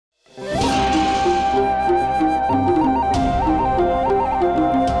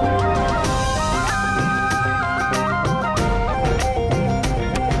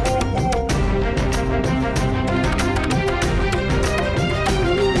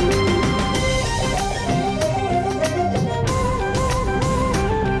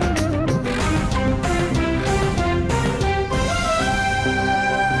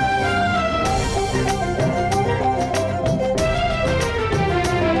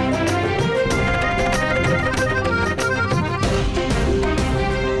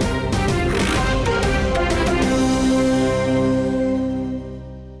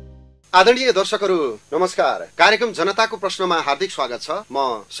आदरणीय दर्शकहरू नमस्कार। कार्यक्रम जनताको प्रश्नमा हार्दिक स्वागत छ।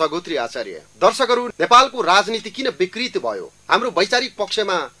 म सगोत्री आचार्य। दर्शकहरू, नेपालको राजनीति किन विकृत भयो? हाम्रो वैचारिक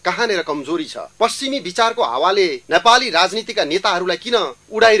पक्षमा कहाँनेर कमजोरी छ? पश्चिमी विचारको हावाले नेपाली राजनीतिका नेताहरूलाई किन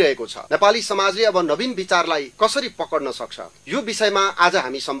उडाइरहेको छ? नेपाली समाजले अब नवीन विचारलाई कसरी पकड्न सक्छ? यो विषयमा आज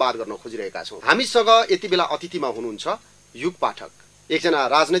हामी संवाद गर्न खोजिरहेका छौँ। हामीसँग यति बेला अतिथिमा हुनुहुन्छ युग पाठक, एकजना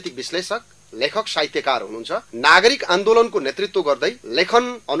राजनैतिक विश्लेषक, लेखक, साहित्यकार हुनुहुन्छ। नागरिक आन्दोलनको नेतृत्व गर्दै लेखन,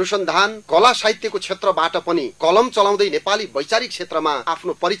 अनुसन्धान, कला साहित्यको क्षेत्रबाट पनि कलम चलाउँदै नेपाली वैचारिक क्षेत्रमा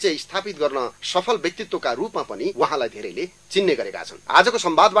आफ्नो परिचय स्थापित गर्न सफल व्यक्तित्वका रूपमा पनि उहाँलाई धेरैले चिन्ने गरेका छन्। आजको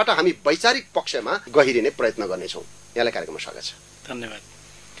संवादबाट हामी वैचारिक पक्षमा गहिरिने प्रयत्न गर्नेछौँ। यहाँलाई कार्यक्रममा स्वागत छ। धन्यवाद।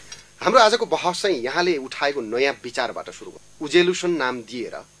 हाम्रो आजको बहस चाहिँ यहाँले उठाएको नयाँ विचारबाट सुरु भयो। उजेलुसन नाम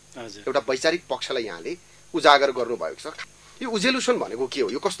दिएर एउटा वैचारिक पक्षलाई यहाँले उजागर गर्नुभएको छ। यो उजेलुसन भनेको के हो?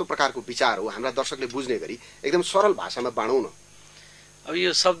 यो कस्तो प्रकारको विचार हो? हाम्रा दर्शकले बुझ्ने गरी एकदम सरल भाषामा बाँडौँ न। अब यो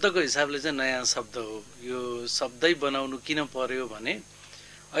शब्दको हिसाबले चाहिँ नयाँ शब्द हो। यो शब्दै बनाउनु किन पर्यो भने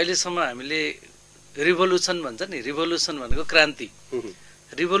अहिलेसम्म हामीले रिभोल्युसन भन्छ नि, रिभोल्युसन भनेको क्रान्ति।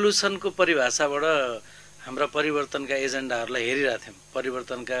 रिभोल्युसनको परिभाषाबाट हाम्रा परिवर्तनका एजेन्डाहरूलाई हेरिरहेको थियौँ,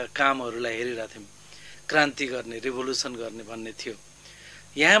 परिवर्तनका कामहरूलाई हेरिरहेको थियौँ। क्रान्ति गर्ने, रिभोल्युसन गर्ने भन्ने थियो।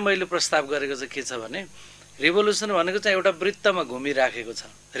 यहाँ मैले प्रस्ताव गरेको चाहिँ के छ भने रिभोल्युसन भनेको चाहिँ एउटा वृत्तमा घुमिराखेको छ,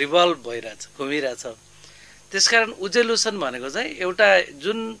 रिभल्भ भइरहेछ, घुमिरहेछ। त्यसकारण उजेलुसन भनेको चाहिँ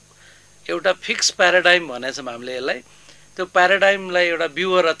एउटा फिक्स प्याराडाइम भनेको छौँ हामीले यसलाई। त्यो प्याराडाइमलाई एउटा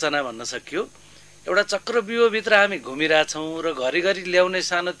व्यूह रचना भन्न सकियो। एउटा चक्रव्यूहभित्र हामी घुमिरहेछौँ र घरिघरि ल्याउने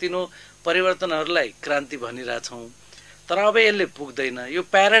सानोतिनो परिवर्तनहरूलाई क्रान्ति भनिरहेछौँ। तर अब यसले पुग्दैन, यो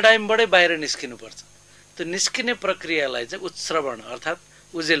प्याराडाइमबाटै बाहिर निस्किनुपर्छ। त्यो निस्किने प्रक्रियालाई चाहिँ उत्श्रवण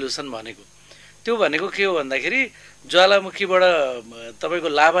अर्थात् उजेलुसन भनेको। त्यो भनेको के हो भन्दाखेरि ज्वालामुखीबाट तपाईँको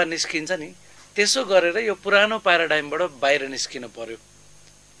लाभा निस्किन्छ नि, त्यसो गरेर यो पुरानो प्याराडाइमबाट बाहिर निस्किनु पर्यो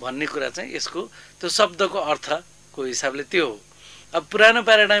भन्ने कुरा चाहिँ यसको त्यो शब्दको अर्थको हिसाबले त्यो हो। अब पुरानो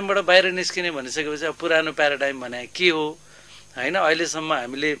प्याराडाइमबाट बाहिर निस्किने भनिसकेपछि अब पुरानो प्याराडाइम भने के हो होइन? अहिलेसम्म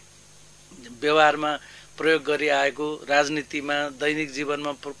हामीले व्यवहारमा प्रयोग गरिआएको, राजनीतिमा, दैनिक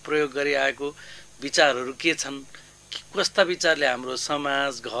जीवनमा प्रयोग गरिआएको विचारहरू के छन्? कस्ता विचारले हाम्रो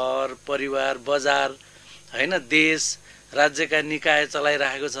समाज, घर, परिवार, बजार होइन, देश, राज्यका निकाय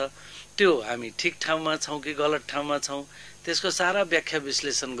चलाइरहेको छ? त्यो हामी ठिक ठाउँमा छौँ कि गलत ठाउँमा छौँ? त्यसको सारा व्याख्या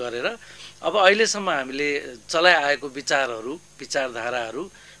विश्लेषण गरेर अब अहिलेसम्म हामीले चलाइआएको विचारहरू, विचारधाराहरू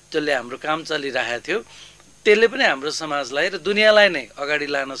जसले हाम्रो काम चलिरहेको थियो त्यसले पनि हाम्रो समाजलाई र दुनियाँलाई नै अगाडि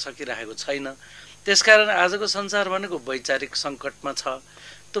लान सकिरहेको छैन। त्यसकारण आजको संसार भनेको वैचारिक सङ्कटमा छ।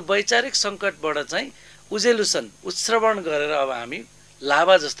 त्यो वैचारिक सङ्कटबाट चाहिँ उजेलुसन, उत्श्रवण गरेर अब हामी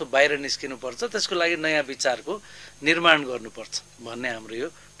लाभा जस्तो बाहिर निस्किनुपर्छ। त्यसको लागि नयाँ विचारको निर्माण गर्नुपर्छ भन्ने हाम्रो यो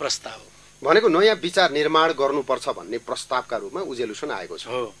प्रस्ताव हो। भनेको नयाँ विचार निर्माण गर्नुपर्छ भन्ने प्रस्तावका रूपमा उजेलुसन आएको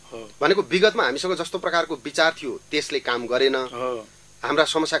छ। भनेको विगतमा हामीसँग जस्तो प्रकारको विचार थियो त्यसले काम गरेन, हाम्रा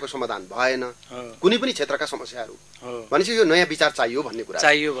समस्याको समाधान भएन, कुनै पनि क्षेत्रका समस्याहरू भनेपछि यो नयाँ विचार चाहियो भन्ने कुरा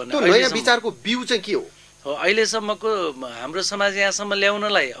चाहियो। त्यो नयाँ विचारको बिउ चाहिँ के हो? अहिलेसम्मको हाम्रो समाज यहाँसम्म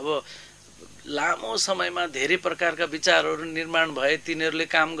ल्याउनलाई अब लामो समयमा धेरै प्रकारका विचारहरू निर्माण भए। तिनीहरूले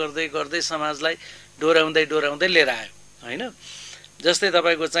काम गर्दै गर्दै समाजलाई डोराउँदै लिएर आयो होइन? जस्तै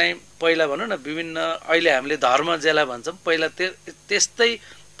तपाईँको चाहिँ पहिला भनौँ न, विभिन्न अहिले हामीले धर्म जेला भन्छौँ, पहिला त्यस्तै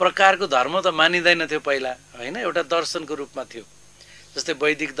प्रकारको धर्म त मानिँदैन थियो पहिला होइन? एउटा दर्शनको रूपमा थियो। जस्तै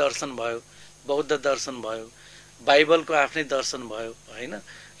वैदिक दर्शन भयो, बौद्ध दर्शन भयो, बाइबलको आफ्नै दर्शन भयो होइन?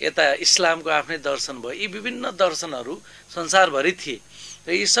 यता इस्लामको आफ्नै दर्शन भयो। यी विभिन्न दर्शनहरू संसारभरि थिए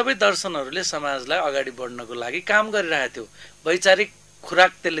र यी सबै दर्शनहरूले समाजलाई अगाडि बढ्नको लागि काम गरिरहेको थियो। वैचारिक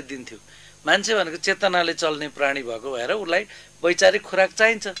खुराक त्यसले दिन्थ्यो। मान्छे भनेको चेतनाले चल्ने प्राणी भएको भएर उसलाई वैचारिक खुराक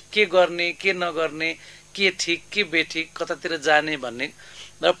चाहिन्छ। के गर्ने, के नगर्ने, के ठिक, के बेठिक, कतातिर जाने भन्ने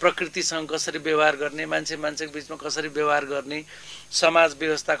र प्रकृतिसँग कसरी व्यवहार गर्ने, मान्छेको बिचमा कसरी व्यवहार गर्ने, समाज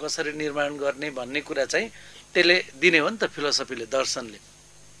व्यवस्था कसरी निर्माण गर्ने भन्ने कुरा चाहिँ त्यसले दिने हो नि त फिलोसफीले, दर्शनले।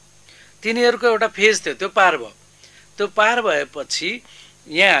 तिनीहरूको एउटा फेज थियो, त्यो पार भयो। त्यो पार भएपछि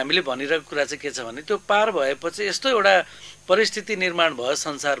यहाँ हामीले भनिरहेको कुरा चाहिँ के छ भने त्यो पार भएपछि यस्तो एउटा परिस्थिति निर्माण भयो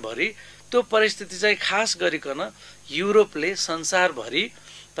संसारभरि। त्यो परिस्थिति चाहिँ खास गरिकन युरोपले संसारभरि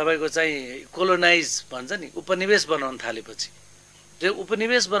तपाईँको चाहिँ कोलोनाइज भन्छ नि, उपनिवेश बनाउन थालेपछि, त्यो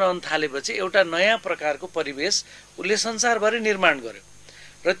उपनिवेश बनाउन थालेपछि एउटा नयाँ प्रकारको परिवेश उसले संसारभरि निर्माण गर्यो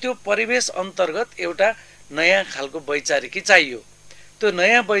र त्यो परिवेश अन्तर्गत एउटा नयाँ खालको वैचारिकी चाहियो। त्यो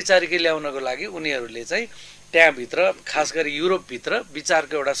नयाँ वैचारिकी ल्याउनको लागि उनीहरूले चाहिँ त्यहाँभित्र, खास गरी युरोपभित्र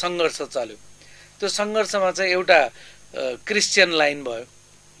विचारको एउटा सङ्घर्ष चल्यो। त्यो सङ्घर्षमा चाहिँ एउटा क्रिस्चियन लाइन भयो,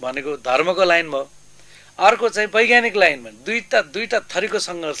 भनेको धर्मको लाइन भयो। अर्को चाहिँ वैज्ञानिक लाइन भयो। दुईटा थरीको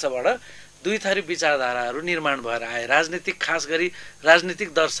सङ्घर्षबाट दुई थरी विचारधाराहरू निर्माण भएर आए। राजनीतिक, खास गरी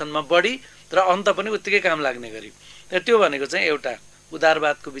राजनीतिक दर्शनमा बढी र अन्त पनि उत्तिकै काम लाग्ने गरी। र त्यो भनेको चाहिँ एउटा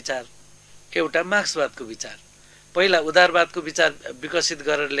उदारवादको विचार, एउटा मार्क्सवादको विचार। पहिला उदारवादको विचार विकसित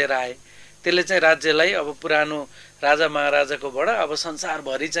गरेर लिएर आए। त्यसले चाहिँ राज्यलाई अब पुरानो राजा महाराजाकोबाट अब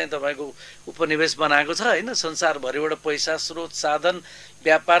संसारभरि चाहिँ तपाईँको उपनिवेश बनाएको छ होइन। संसारभरिबाट पैसा स्रोत, साधन,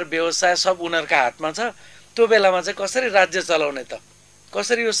 व्यापार, व्यवसाय सब उनीहरूका हातमा छ। त्यो बेलामा चाहिँ कसरी राज्य चलाउने त,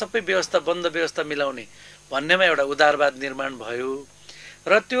 कसरी यो सबै व्यवस्था, बन्द व्यवस्था मिलाउने भन्नेमा एउटा उदारवाद निर्माण भयो।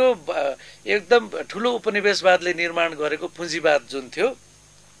 र त्यो एकदम ठुलो उपनिवेशवादले निर्माण गरेको पुँजीवाद जुन थियो,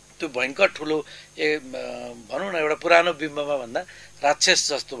 त्यो भयङ्कर ठुलो भनौँ न एउटा पुरानो बिम्बमा भन्दा राक्षस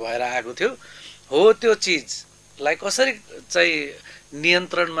जस्तो भएर आएको थियो। हो, त्यो चिजलाई कसरी चाहिँ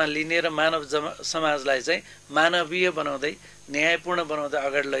नियन्त्रणमा लिने र मानव समाजलाई चाहिँ मानवीय बनाउँदै, न्यायपूर्ण बनाउँदै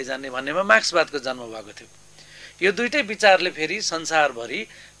अगाडि लैजाने भन्नेमा मार्क्सवादको जन्म भएको थियो। यो दुईटै विचारले फेरि संसारभरि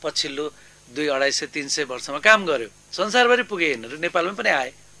पछिल्लो 200-250-300 वर्षमा काम गर्यो। संसारभरि पुगे होइन, नेपालमा पनि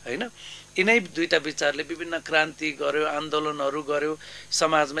आए होइन। यिनै दुईटा विचारले विभिन्न क्रान्ति गर्यो, आन्दोलनहरू गर्यो,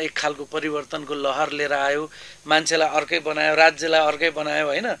 समाजमा एक खालको परिवर्तनको लहर लिएर आयो, मान्छेलाई अर्कै बनायो, राज्यलाई अर्कै बनायो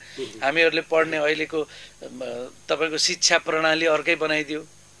होइन। हामीहरूले पढ्ने अहिलेको तपाईँको शिक्षा प्रणाली अर्कै बनाइदियो,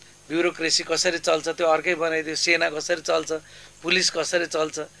 ब्युरोक्रेसी कसरी चल्छ त्यो अर्कै बनाइदियो, सेना कसरी चल्छ, पुलिस कसरी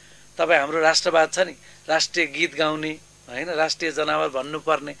चल्छ। तपाईँ हाम्रो राष्ट्रवाद छ नि, राष्ट्रिय गीत गाउने होइन, राष्ट्रिय जनावर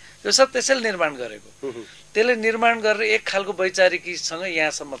भन्नुपर्ने, यो सब त्यसैले निर्माण गरेको। त्यसले निर्माण गरेर एक खालको वैचारिकीसँग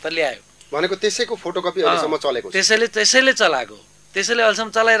यहाँसम्म त ल्यायो। भनेको त्यसैको फोटोकपी अहिलेसम्म चलेको छ। त्यसैले चलाएको, त्यसैले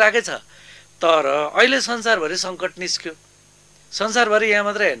अहिलेसम्म चलाइराखेकै छ। तर अहिले संसारभरि सङ्कट निस्क्यो। संसारभरि यहाँ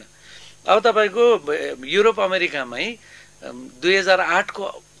मात्रै होइन, अब तपाईँको युरोप अमेरिकामै 2008को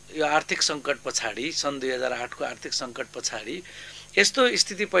यो आर्थिक सङ्कट पछाडि, सन् 2008को आर्थिक सङ्कट पछाडि यस्तो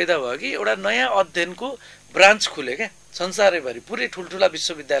स्थिति पैदा भयो कि एउटा नयाँ अध्ययनको ब्रान्च खुल्यो क्या संसारैभरि। पुरै ठुल्ठुला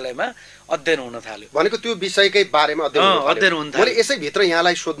विश्वविद्यालयमा अध्ययन हुन थाल्यो। भनेको त्यो विषयकै बारेमा अध्ययन हुन थाल्यो। यसैभित्र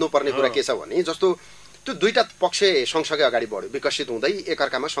यहाँलाई सोध्नुपर्ने कुरा के छ भने, जस्तो त्यो दुईटा पक्ष सँगसँगै अगाडि बढ्यो, विकसित हुँदै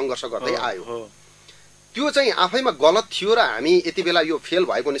एकअर्कामा सङ्घर्ष गर्दै आयो। त्यो चाहिँ आफैमा गलत थियो र हामी यति बेला यो फेल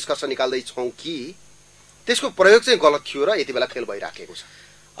भएको निष्कर्ष निकाल्दैछौँ कि त्यसको प्रयोग चाहिँ गलत थियो र यति बेला फेल भइराखेको छ?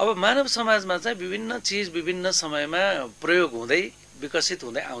 अब मानव समाजमा चाहिँ विभिन्न चिज विभिन्न समयमा प्रयोग हुँदै विकसित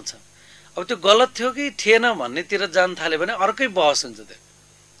हुँदै आउँछ। अब त्यो गलत थियो कि थिएन भन्नेतिर जान थाल्यो भने अर्कै बहस हुन्छ। त्यो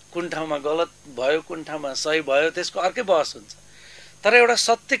कुन ठाउँमा गलत भयो, कुन ठाउँमा सही भयो, त्यसको अर्कै बहस हुन्छ। तर एउटा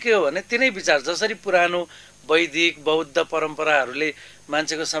सत्य के हो भने तिनै विचार, जसरी पुरानो वैदिक बौद्ध परम्पराहरूले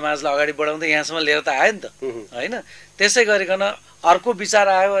मान्छेको समाजलाई अगाडि बढाउँदै यहाँसम्म लिएर त आयो नि त होइन। त्यसै गरिकन अर्को विचार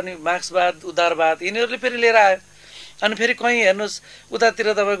आयो, अनि मार्क्सवाद, उदारवाद यिनीहरूले फेरि लिएर आयो। अनि फेरि कहीँ हेर्नुहोस्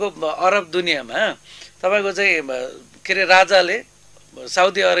उतातिर तपाईँको अरब दुनियाँमा तपाईँको चाहिँ के अरे राजाले,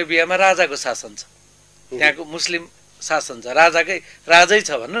 साउदी अरेबियामा राजाको शासन छ, त्यहाँको मुस्लिम शासन छ, राजै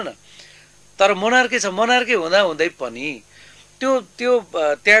छ भन्नु न। तर मोनार्की छ। मोनार्की हुँदाहुँदै पनि त्यो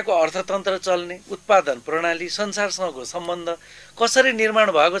त्यहाँको अर्थतन्त्र चल्ने, उत्पादन प्रणाली, संसारसँगको सम्बन्ध कसरी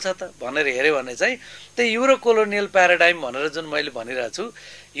निर्माण भएको छ त भनेर हेऱ्यो भने चाहिँ त्यही युरो कोलोनियल प्याराडाइम भनेर जुन मैले भनिरहेको छु,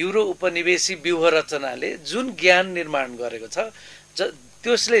 युरो उपनिवेशी व्यूह रचनाले जुन ज्ञान निर्माण गरेको छ,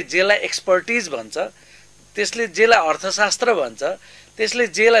 त्यसले जेलाई एक्सपर्टिज भन्छ, त्यसले जेलाई अर्थशास्त्र भन्छ, त्यसले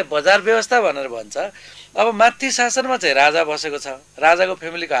जेलाई बजार व्यवस्था भनेर भन्छ। अब माथि शासनमा चाहिँ राजा बसेको छ, राजाको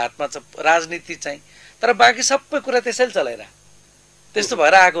फ्यामिलीको हातमा छ राजनीति चाहिँ, तर बाँकी सबै कुरा त्यसैले चलाइरह, त्यस्तो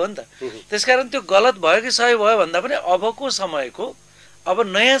भएर आएको हो नि त। त्यसकारण त्यो गलत भयो कि सही भयो भन्दा पनि अबको समयको, अब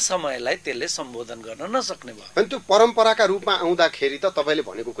नयाँ समयलाई त्यसले सम्बोधन गर्न नसक्ने भयो। अनि त्यो परम्पराका रूपमा आउँदाखेरि त तपाईँले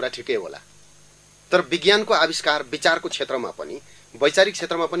भनेको कुरा ठिकै होला, तर विज्ञानको आविष्कार विचारको क्षेत्रमा पनि, वैचारिक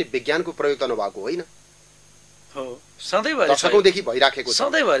क्षेत्रमा पनि विज्ञानको प्रयोग त नभएको होइन हो, सधैँभरि दशकौँदेखि भइराखेको छ।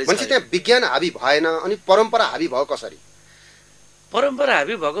 सधैँभरि मान्छे त्यहाँ विज्ञान हाबी भएन, अनि परम्परा हाबी भयो कसरी? परम्परा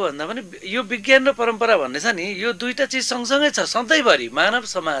हाबी भएको भन्दा पनि यो विज्ञान र परम्परा भन्ने छ नि, यो दुईटा चिज सँगसँगै छ सधैँभरि मानव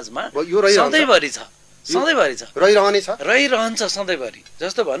समाजमा, सधैँभरि छ, सधैँभरि छ, रहिरहन्छ सधैँभरि।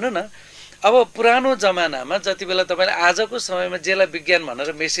 जस्तो भन्नु न, अब पुरानो जमानामा जति बेला तपाईँले आजको समयमा जेलाई विज्ञान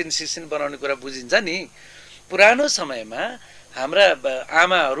भनेर मेसिन सिसिन बनाउने कुरा बुझिन्छ नि, पुरानो समयमा हाम्रा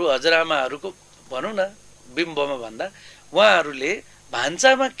आमाहरू, हजुरआमाहरूको भनौँ न बिम्बमा भन्दा, उहाँहरूले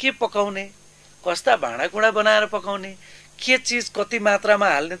भान्सामा के पकाउने, कस्ता भाँडाकुँडा बनाएर पकाउने, के चिज कति मात्रामा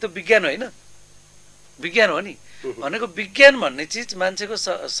हाल्ने, त्यो विज्ञान होइन, विज्ञान हो नि। भनेको विज्ञान भन्ने चिज मान्छेको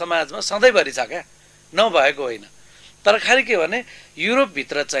समाजमा सधैँभरि छ क्या, नभएको होइन। तर खालि के भने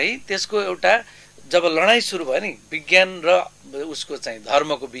युरोपभित्र चाहिँ त्यसको एउटा जब लडाइँ सुरु भयो नि विज्ञान र उसको चाहिँ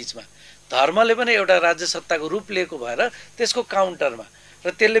धर्मको बिचमा, धर्मले पनि एउटा राज्य सत्ताको रूप लिएको भएर त्यसको काउन्टरमा र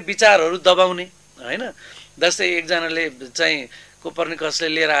त्यसले विचारहरू दबाउने होइन। जस्तै एकजनाले चाहिँ कोपर्निकसले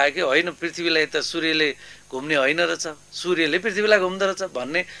लिएर आयो कि होइन पृथ्वीलाई त सूर्यले घुम्ने होइन रहेछ, सूर्यले पृथ्वीलाई घुम्दो रहेछ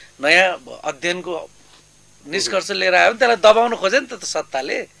भन्ने नयाँ अध्ययनको निष्कर्ष लिएर आयो भने त्यसलाई दबाउन खोज्यो नि त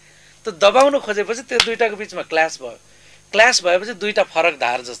सत्ताले। त दबाउन खोजेपछि त्यो दुईटाको बिचमा क्लास भयो। क्लास भएपछि दुईटा फरक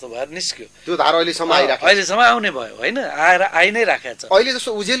धार जस्तो भएर निस्क्यो। त्यो धार अहिलेसम्म आउने भयो होइन, आइ नै राखेको छ। अहिले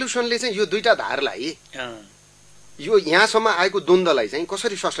जस्तो उजेलुसनले चाहिँ यो दुईटा धारलाई यो यहाँसम्म आएको द्वन्द्वलाई चाहिँ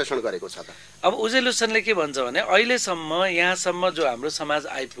कसरी संश्लेषण गरेको छ त? अब उजेलुसनले के भन्छ भने अहिलेसम्म यहाँसम्म जो हाम्रो समाज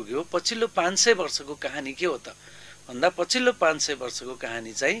आइपुग्यो पछिल्लो 500 वर्षको कहानी के हो त भन्दा पछिल्लो 500 वर्षको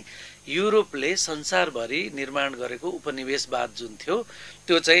कहानी चाहिँ युरोपले संसारभरि निर्माण गरेको उपनिवेशवाद जुन थियो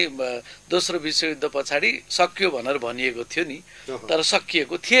त्यो चाहिँ दोस्रो विश्वयुद्ध पछाडि सकियो भनेर भनिएको थियो नि, तर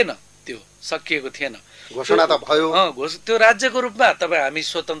सकिएको थिएन। त्यो सकिएको थिएन, घोषणा त भयो। त्यो राज्यको रूपमा तपाईँ हामी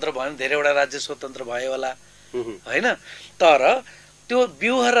स्वतन्त्र भयौँ, धेरैवटा राज्य स्वतन्त्र भयो होला होइन, तर त्यो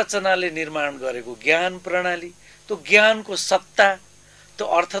व्यूह रचनाले निर्माण गरेको ज्ञान प्रणाली, त्यो ज्ञानको सत्ता, त्यो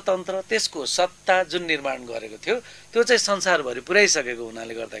अर्थतन्त्र, त्यसको सत्ता जुन निर्माण गरेको थियो त्यो चाहिँ संसारभरि पुर्याइसकेको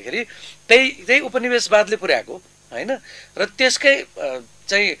हुनाले गर्दाखेरि त्यही उपनिवेशवादले पुर्याएको होइन। र त्यसकै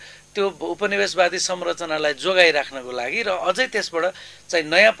चाहिँ त्यो उपनिवेशवादी संरचनालाई जोगाइराख्नको लागि र अझै त्यसबाट चाहिँ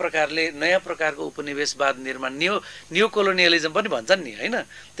नयाँ प्रकारको उपनिवेशवाद निर्माण, न्यू कोलोनियलिजम पनि भन्छन् नि होइन,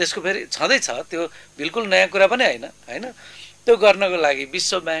 त्यसको फेरि छँदैछ, त्यो बिल्कुल नयाँ कुरा पनि होइन। त्यो गर्नको लागि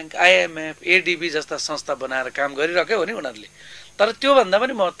विश्व ब्याङ्क, IMF, ADB जस्ता संस्था बनाएर काम गरिरहेको हो नि उनीहरूले। तर त्योभन्दा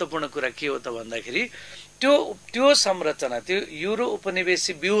पनि महत्त्वपूर्ण कुरा के हो त भन्दाखेरि त्यो संरचना, त्यो युरो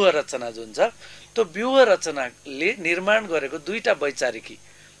उपनिवेशी व्यूह रचना जुन छ त्यो व्यूह रचनाले निर्माण गरेको दुईटा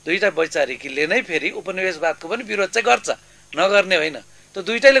वैचारिकीले नै फेरि उपनिवेशवादको पनि विरोध चाहिँ गर्छ, नगर्ने होइन। त्यो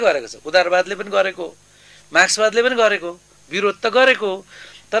दुईटैले गरेको छ, उदारवादले पनि गरेको, मार्क्सवादले पनि गरेको, विरोध त गरेको,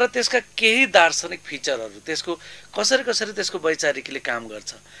 तर त्यसका केही दार्शनिक फिचरहरू, त्यसको कसरी त्यसको वैचारिकीले काम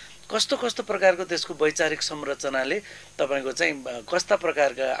गर्छ, कस्तो प्रकारको त्यसको वैचारिक संरचनाले तपाईँको चाहिँ कस्ता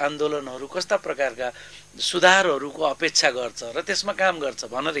प्रकारका आन्दोलनहरू, कस्ता प्रकारका सुधारहरूको अपेक्षा गर्छ र त्यसमा काम गर्छ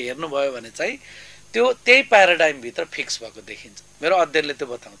भनेर हेर्नुभयो भने चाहिँ त्यही प्याराडाइमभित्र फिक्स भएको देखिन्छ। मेरो अध्ययनले त्यो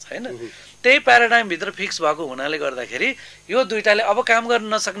बताउँछ होइन। त्यही प्याराडाइमभित्र फिक्स भएको हुनाले गर्दाखेरि यो दुईटाले अब काम गर्न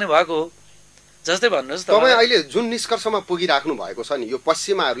नसक्ने भएको हो। जस्तै भन्नुहोस् तपाईँ अहिले जुन निष्कर्षमा पुगिराख्नु भएको छ नि, यो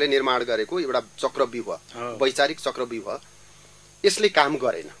पश्चिमाहरूले निर्माण गरेको एउटा चक्रव्यूह, वैचारिक चक्रव्यूह, यसले काम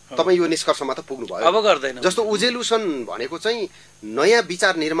गरेन, तपाईँ यो निष्कर्षमा त पुग्नु भयो। अब गर्दैन। जस्तो उजेलुसन भनेको चाहिँ नयाँ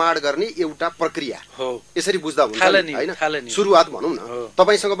विचार निर्माण गर्ने एउटा प्रक्रिया हो, यसरी बुझ्दा हुन्छ होइन, सुरुवात भनौँ न।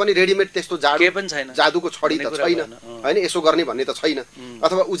 तपाईँसँग पनि रेडिमेड त्यस्तो जादुको छडी त छैन होइन, यसो गर्ने भन्ने त छैन।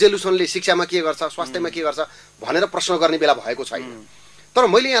 अथवा उजेलुसनले शिक्षामा के गर्छ, स्वास्थ्यमा के गर्छ भनेर प्रश्न गर्ने बेला भएको छैन। तर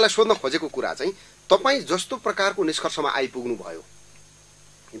मैले यहाँलाई सोध्न खोजेको कुरा चाहिँ तपाईँ जस्तो प्रकारको निष्कर्षमा आइपुग्नु भयो,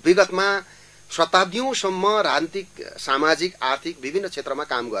 विगतमा शताब्दीौंसम्म राजनीतिक, सामाजिक, आर्थिक विभिन्न क्षेत्रमा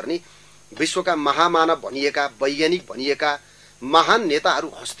काम गर्ने विश्वका महामानव भनिएका, वैज्ञानिक भनिएका महान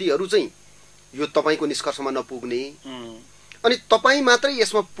नेताहरू, हस्तीहरू चाहिँ यो तपाईँको निष्कर्षमा नपुग्ने अनि तपाईँ मात्रै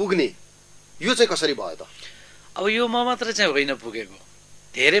यसमा पुग्ने, यो चाहिँ कसरी भयो त? अब यो म मात्रै चाहिँ होइन पुगेको,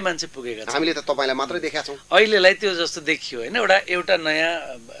 धेरै मान्छे पुगेका छन्। हामीले त तपाईँलाई मात्रै देखेका छौँ। अहिलेलाई त्यो जस्तो देखियो होइन, एउटा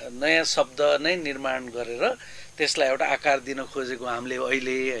नयाँ शब्द नै निर्माण गरेर त्यसलाई एउटा आकार दिन खोजेको हामीले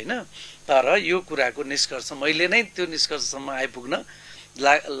अहिले होइन। तर यो कुराको निष्कर्ष मैले नै त्यो निष्कर्षसम्म आइपुग्न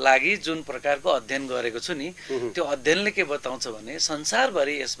लागि जुन प्रकारको अध्ययन गरेको छु नि, त्यो अध्ययनले के बताउँछ भने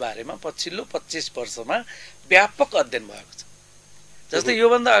संसारभरि यस बारेमा पछिल्लो 25 वर्षमा व्यापक अध्ययन भएको छ। जस्तै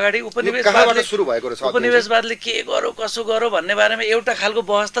योभन्दा अगाडि उपनिवेशवादले के गर्यो, कसो गर्यो भन्ने बारेमा एउटा खालको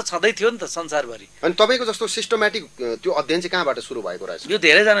बहस त छँदै थियो नि त संसारभरि। अनि तपाईँको जस्तो सिस्टमेटिक त्यो अध्ययन चाहिँ कहाँबाट सुरु भएको रहेछ? यो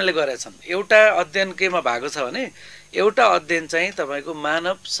धेरैजनाले गरेछन्। एउटा अध्ययन केमा भएको छ भने एउटा अध्ययन चाहिँ तपाईँको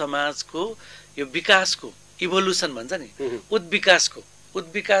मानव समाजको यो विकासको, इभोल्युसन भन्छ नि,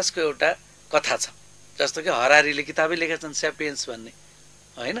 उद्विकासको एउटा कथा छ। जस्तो कि हरारीले किताबै लेखेका छन् स्यापियन्स भन्ने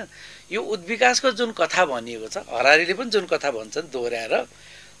होइन। यो उद्विकासको जुन कथा भनिएको छ, हरारीले पनि जुन कथा भन्छन् दोहोऱ्याएर,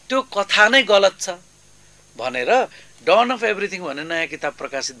 त्यो कथा नै गलत छ भनेर डन अफ एभ्रिथिङ भन्ने नयाँ किताब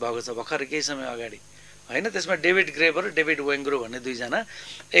प्रकाशित भएको छ भर्खर केही समय अगाडि होइन। त्यसमा डेभिड ग्रेबर र डेभिड वेङ्ग्रो भन्ने दुईजना,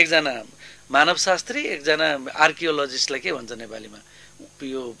 एकजना मानवशास्त्री, एकजना आर्कियोलोजिस्टलाई के भन्छ नेपालीमा,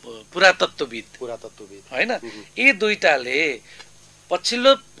 यो पुरातत्वविद होइन। यी दुईटाले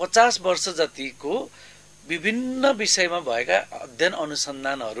पछिल्लो 50 वर्ष जतिको विभिन्न विषयमा भएका अध्ययन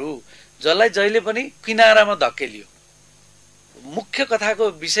अनुसन्धानहरू जसलाई जहिले पनि किनारामा धकेलियो, मुख्य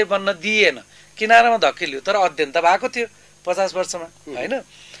कथाको विषय बन्न दिएन, किनारामा धकेलियो, तर अध्ययन त भएको थियो 50 वर्षमा होइन।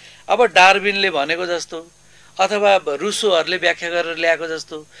 अब डार्विनले भनेको जस्तो अथवा रुसोहरूले व्याख्या गरेर ल्याएको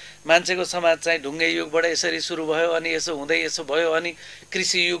जस्तो मान्छेको समाज चाहिँ ढुङ्गे युगबाट यसरी सुरु भयो, अनि यसो हुँदै यसो भयो, अनि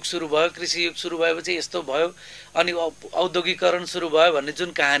कृषि युग सुरु भयो, कृषि युग सुरु भएपछि यस्तो भयो, अनि औद्योगिकरण सुरु भयो भन्ने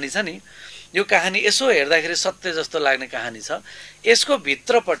जुन कहानी छ नि, यो कहानी यसो हेर्दाखेरि सत्य जस्तो लाग्ने कहानी छ। यसको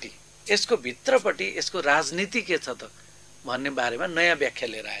भित्रपट्टि यसको राजनीति के छ त भन्ने बारेमा नयाँ व्याख्या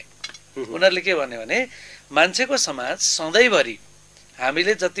लिएर आए। उनीहरूले के भन्यो भने मान्छेको समाज सधैँभरि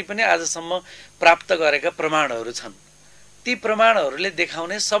हामीले जति पनि आजसम्म प्राप्त गरेका प्रमाणहरू छन्, ती प्रमाणहरूले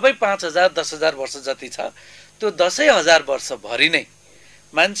देखाउने सबै 5000 10,000 वर्ष जति छ, त्यो 10,000 वर्षभरि नै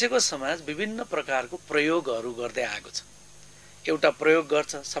मान्छेको समाज विभिन्न प्रकारको प्रयोगहरू गर्दै आएको छ। एउटा प्रयोग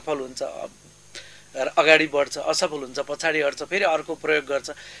गर्छ, सफल हुन्छ, अगाडि बढ्छ, असफल हुन्छ, पछाडि हट्छ, फेरि अर्को प्रयोग गर्छ।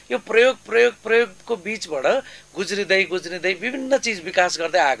 यो प्रयोगको बीचबाट गुज्रिँदै विभिन्न चिज विकास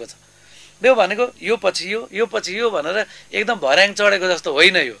गर्दै आएको छ। यो भनेको यो पछि यो भनेर एकदम भर्याङ चढेको जस्तो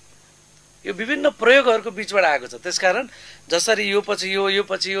होइन। यो विभिन्न प्रयोगहरूको बीचबाट आएको छ। त्यसकारण जसरी यो पछि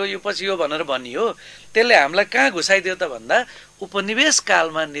यो भनेर भनियो, त्यसले हामीलाई कहाँ घुसाइदियो त भन्दा उपनिवेश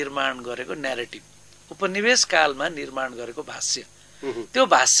कालमा निर्माण गरेको न्यारेटिभ, उपनिवेश कालमा निर्माण गरेको भाष्य, त्यो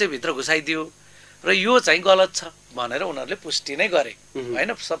भाष्यभित्र घुसाइदियो र यो चाहिँ गलत छ भनेर उनीहरूले पुष्टि नै गरे,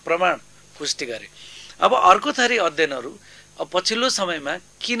 होइन, प्रमाण पुष्टि गरे। अब अर्को थरी अध्ययनहरू अब पछिल्लो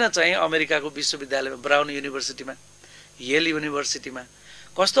समयमा किन चाहिँ अमेरिकाको विश्वविद्यालयमा, ब्राउन युनिभर्सिटीमा, येल युनिभर्सिटीमा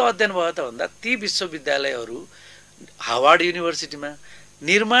कस्तो अध्ययन भयो त भन्दा ती विश्वविद्यालयहरू हार्वर्ड युनिभर्सिटीमा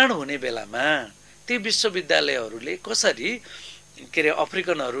निर्माण हुने बेलामा ती विश्वविद्यालयहरूले कसरी के अरे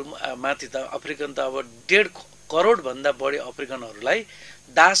अफ्रिकनहरू माथि त अफ्रिकन त अब 1.5 करोड भन्दा बढी अफ्रिकनहरूलाई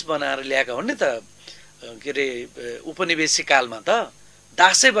दास बनाएर ल्याएका हुन् नि त, के अरे उपनिवेशी कालमा त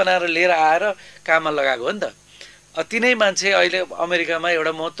दासै बनाएर लिएर आएर काममा लगाएको हो नि त। तिनै मान्छे अहिले अमेरिकामा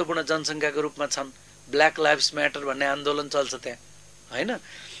एउटा महत्त्वपूर्ण जनसङ्ख्याको रूपमा छन्। ब्ल्याक लाइभ्स म्याटर भन्ने आन्दोलन चल्छ त्यहाँ, होइन।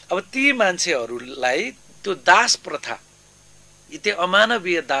 अब ती मान्छेहरूलाई त्यो दास प्रथा, त्यो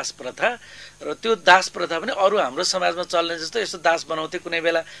अमानवीय दास प्रथा, र त्यो दास प्रथा पनि अरू हाम्रो समाजमा चल्ने जस्तो यसो दास बनाउँथे कुनै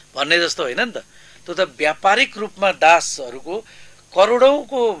बेला भन्ने जस्तो होइन नि त। त्यो त व्यापारिक रूपमा दासहरूको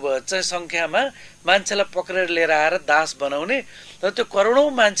करोडौँको चाहिँ सङ्ख्यामा मान्छेलाई पक्रेर लिएर आएर दास बनाउने र त्यो करोडौँ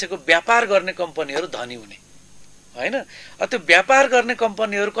मान्छेको व्यापार गर्ने कम्पनीहरू धनी हुने, होइन। त्यो व्यापार गर्ने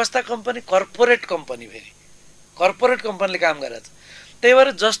कम्पनीहरू कस्ता कम्पनी? Corporate company. फेरि कर्पोरेट कम्पनीले काम गरेको छ। त्यही भएर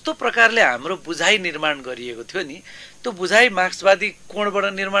जस्तो प्रकारले हाम्रो बुझाइ निर्माण गरिएको थियो नि, त्यो बुझाइ मार्क्सवादी कोणबाट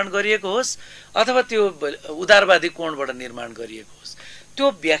निर्माण गरिएको होस् अथवा त्यो उदारवादी कोणबाट निर्माण गरिएको होस्, त्यो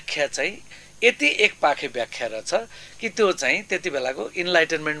व्याख्या चाहिँ यति एकपाखे व्याख्या रहेछ कि त्यो चाहिँ त्यति बेलाको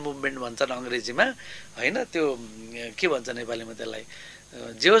इन्लाइटनमेन्ट मुभमेन्ट भन्छन् अङ्ग्रेजीमा, होइन। त्यो के भन्छ नेपालीमा त्यसलाई?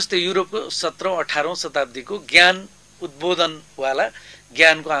 जे होस्, त्यो युरोपको 17औं 18औं शताब्दीको ज्ञान उद्बोधनवाला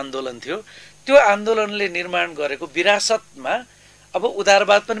ज्ञानको आन्दोलन थियो। त्यो आन्दोलनले निर्माण गरेको विरासतमा अब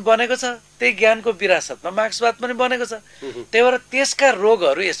उदारवाद पनि बनेको छ, त्यही ज्ञानको विरासतमा मार्क्सवाद पनि बनेको छ। त्यही भएर त्यसका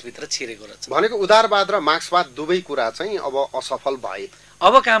रोगहरू यसभित्र छिरेको रहेछ। भनेको उदारवाद र मार्क्सवाद दुवै कुरा चाहिँ अब असफल भए,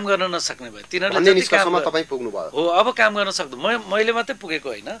 अब काम गर्न नसक्ने भयो। तिनीहरूले निष्कर्षमा तपाईँ पुग्नुभयो। हो, अब काम गर्न सक्दो। मैले मात्रै पुगेको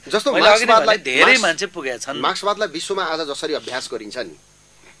होइन, जस्तो मार्क्सवादलाई धेरै मान्छे पुगेका छन्। मार्क्सवादलाई विश्वमा आज जसरी अभ्यास गरिन्छ नि,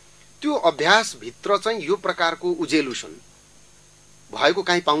 त्यो अभ्यास भित्र चाहिँ यो प्रकारको उजेलुसन भएको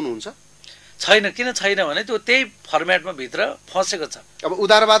कहीँ पाउनुहुन्छ? छैन। किन छैन भने त्यो त्यही फर्मेटमा भित्र फसेको छ। अब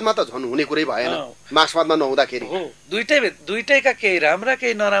उदारवादमा त झन् हुने कुरै भएन, मार्क्सवादमा नहुँदाखेरि। हो, दुईटैका केही राम्रा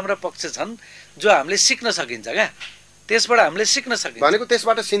केही नराम्रा पक्ष छन् जो हामीले सिक्न सकिन्छ क्या, त्यसबाट हामीले सिक्न सकिन्छ। भनेको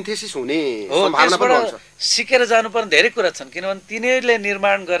त्यसबाट सिन्थेसिस हुने हो, सम्भावना पनि हुन्छ। सिकेर जानुपर्ने धेरै कुरा छन्, किनभने तिनीहरूले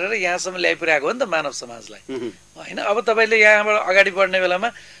निर्माण गरेर यहाँसम्म ल्याइपुर्याएको हो नि त मानव समाजलाई, होइन। अब तपाईँले यहाँबाट अगाडि बढ्ने बेलामा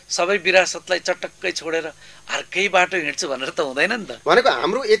सबै विरासतलाई चटक्कै छोडेर अर्कै बाटो हिँड्छु भनेर त हुँदैन नि त। भनेको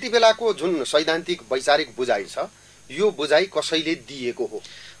हाम्रो यति बेलाको जुन सैद्धान्तिक वैचारिक बुझाइ छ, यो बुझाइ कसैले दिएको हो,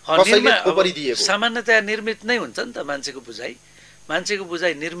 कसैले थोपरी दिएको? सामान्यतया निर्मित नै हुन्छ नि त मान्छेको बुझाइ। मान्छेको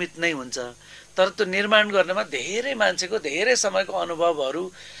बुझाइ निर्मित नै हुन्छ, तर त्यो निर्माण गर्नमा धेरै मान्छेको धेरै समयको अनुभवहरू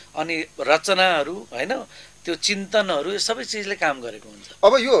अनि रचनाहरू, होइन, त्यो चिन्तनहरू, यो सबै चिजले काम गरेको हुन्छ।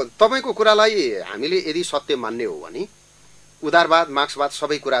 अब यो तपाईँको कुरालाई हामीले यदि सत्य मान्ने हो भने उदारवाद मार्क्सवाद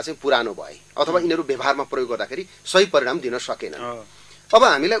सबै कुरा चाहिँ पुरानो भए अथवा यिनीहरू व्यवहारमा प्रयोग गर्दाखेरि सही परिणाम दिन सकेनन्। अब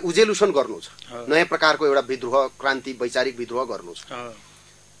हामीलाई उजेलुसन गर्नु छ, नयाँ प्रकारको एउटा विद्रोह, क्रान्ति, वैचारिक विद्रोह गर्नु छ।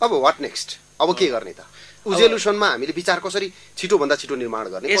 अब वाट नेक्स्ट? अब के गर्ने त? उजेलुसनमा हामीले विचार कसरी छिटोभन्दा छिटो निर्माण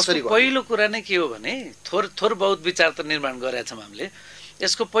गर्ने, कसरी गर्ने? पहिलो कुरा नै के हो भने थोर बहुत विचार त निर्माण गरेका छौँ हामीले।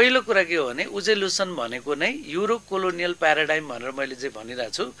 यसको पहिलो कुरा के हो भने उजेलुसन भनेको नै युरो कोलोनियल प्याराडाइम भनेर मैले जे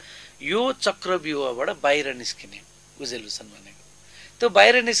भनिरहेको छु, यो चक्रव्यूहबाट बाहिर निस्किने उजेलुसन भनेको। त्यो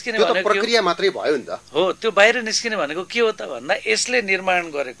बाहिर निस्किने भनेको प्रक्रिया मात्रै भयो नि त। हो, त्यो बाहिर निस्किने भनेको के हो त भन्दा यसले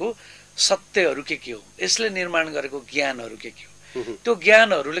निर्माण गरेको सत्यहरू के हो, यसले निर्माण गरेको ज्ञानहरू के हो, त्यो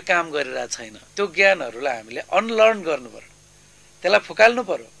ज्ञानहरूले काम गरिरहेको छैन। त्यो ज्ञानहरूलाई हामीले अनलर्न गर्नु पर्यो, त्यसलाई फुकाल्नु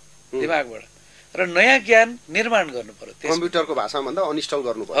पर्यो दिमागबाट। र नयाँ ज्ञान निर्माण गर्नु पर्यो। कम्प्युटरको भाषामा भन्दा अनइन्स्टल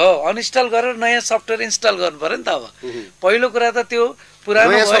गर्नु पर्यो। हो, अनइन्स्टल गरेर नयाँ सफ्टवेयर इन्स्टल गर्नु पर्यो नि त। अब पहिलो कुरा त त्यो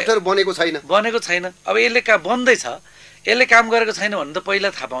पुरानो सफ्टवेयर बनेको छैन। अब यसले काम बन्दैछ, यसले काम गरेको छैन भने त पहिला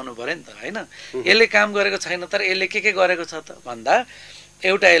थाहा पाउनु पर्यो नि त, होइन? यसले काम गरेको छैन, तर यसले के गरेको छ त भन्दा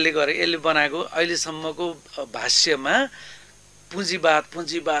एउटा यसले बनाएको अहिलेसम्मको भाष्यमा पुँजीवाद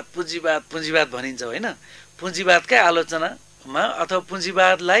पुँजीवाद पुँजीवाद पुँजीवाद भनिन्छ, होइन? पुँजीवादकै आलोचनामा अथवा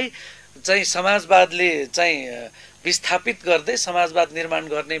पुँजीवादलाई चाहिँ समाजवादले चाहिँ विस्थापित गर्दै समाजवाद निर्माण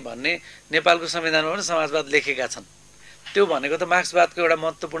गर्ने भन्ने नेपालको संविधानमा पनि समाजवाद लेखेका छन्। त्यो भनेको त मार्क्सवादको एउटा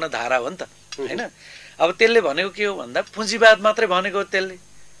महत्त्वपूर्ण धारा हो नि त, होइन? अब त्यसले भनेको के हो भन्दा पुँजीवाद मात्रै भनेको हो,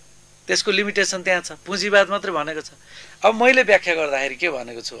 त्यसको लिमिटेसन त्यहाँ छ, पुँजीवाद मात्रै भनेको छ। अब मैले व्याख्या गर्दाखेरि के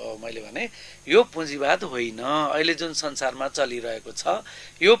भनेको छु, अब मैले भने यो पुँजीवाद होइन, अहिले जुन संसारमा चलिरहेको छ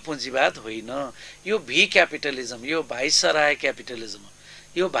यो पुँजीवाद होइन, यो भी क्यापिटलिजम, यो भाइसराय क्यापिटलिजम,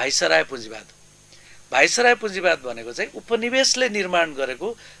 यो भाइसराय पुँजीवाद। भाइसराय पुँजीवाद भनेको चाहिँ उपनिवेशले निर्माण गरेको,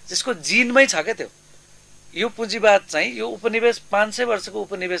 जसको जिनमै छ क्या त्यो। यो पुँजीवाद चाहिँ यो उपनिवेश 500 वर्षको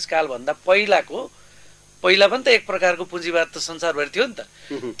उपनिवेश कालभन्दा पहिला पनि त एक प्रकारको पुँजीवाद त संसारभरि थियो नि त।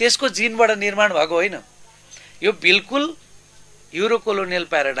 त्यसको जिनबाट निर्माण भएको होइन। यो बिल्कुल युरो कोलोनियल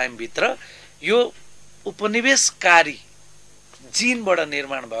प्याराडाइमभित्र यो उपनिवेशकारी जिनबाट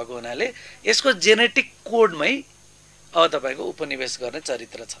निर्माण भएको हुनाले यसको जेनेटिक कोडमै अब तपाईँको उपनिवेश गर्ने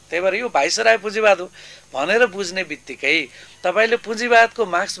चरित्र छ। त्यही भएर यो भाइसराय पुँजीवाद हो भनेर बुझ्ने बित्तिकै तपाईँले पुँजीवादको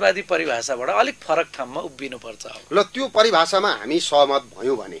मार्क्सवादी परिभाषाबाट अलिक फरक ठाउँमा उभिनुपर्छ। ल त्यो परिभाषामा हामी सहमत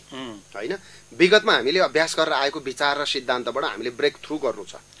भयौँ भने, होइन, विगतमा हामीले अभ्यास गरेर आएको विचार र सिद्धान्तबाट हामीले ब्रेक थ्रु गर्नु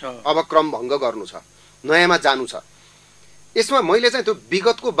छ, अब क्रमभङ्ग गर्नु छ, नयाँमा जानु छ। यसमा मैले चाहिँ त्यो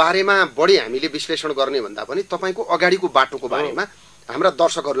विगतको बारेमा बढी हामीले विश्लेषण गर्ने भन्दा पनि तपाईँको अगाडिको बाटोको बारेमा हाम्रा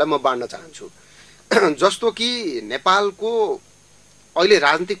दर्शकहरूलाई म बाँड्न चाहन्छु। जस्तो कि नेपालको अहिले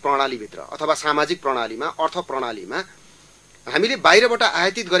राजनीतिक प्रणालीभित्र अथवा सामाजिक प्रणालीमा, अर्थ प्रणालीमा हामीले बाहिरबाट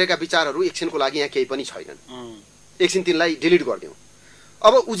आयातित गरेका विचारहरू एकछिनको लागि यहाँ केही पनि छैनन्, एकछिन तिनलाई डिलिट गरिदिउँ।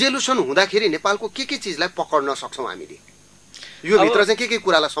 अब उजेलुसन हुँदाखेरि नेपालको के चिजलाई पक्र्न सक्छौँ हामीले, यो भित्र चाहिँ के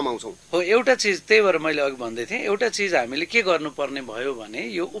कुरालाई समाउँछौँ? हो, एउटा चिज, त्यही भएर मैले अघि भन्दै थिएँ, एउटा चिज हामीले के गर्नुपर्ने भयो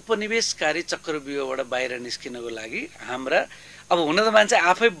भने यो उपनिवेशकारी चक्रव्यूहबाट बाहिर निस्किनको लागि हाम्रा, अब हुन त मान्छे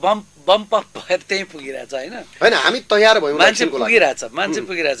आफै बम्प भएर त्यहीँ पुगिरहेछ, होइन? होइन, हामी तयार भयौँ, मान्छे पुगिरहेछ।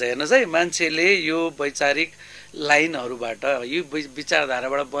 हेर्नुहोस् है, मान्छेले यो वैचारिक लाइनहरूबाट, यो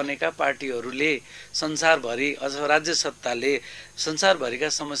विचारधाराबाट बनेका पार्टीहरूले संसारभरि अथवा राज्य सत्ताले संसारभरिका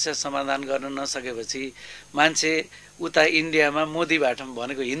समस्या समाधान गर्न नसकेपछि मान्छे उता इन्डियामा मोदीबाट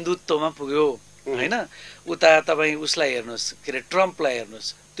भनेको हिन्दुत्वमा पुग्यो, होइन? उता तपाईँ उसलाई हेर्नुहोस्, के अरे ट्रम्पलाई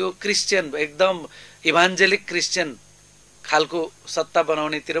हेर्नुहोस्, त्यो क्रिस्चियन एकदम इभान्जेलिक क्रिस्चियन खालको सत्ता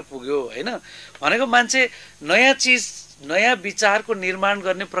बनाउनेतिर पुग्यो, होइन? भनेको मान्छे नयाँ चिज, नयाँ विचारको निर्माण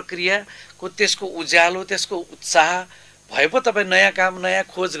गर्ने प्रक्रियाको त्यसको उज्यालो, त्यसको उत्साह भए पो तपाईँ नयाँ काम, नयाँ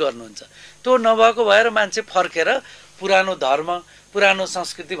खोज गर्नुहुन्छ। त्यो नभएको भएर मान्छे फर्केर पुरानो धर्म, पुरानो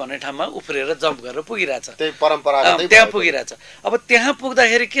संस्कृति भन्ने ठाउँमा उफ्रेर जम्प गरेर पुगिरहेछ, त्यही परम्परा त्यहाँ पुगिरहेछ। अब त्यहाँ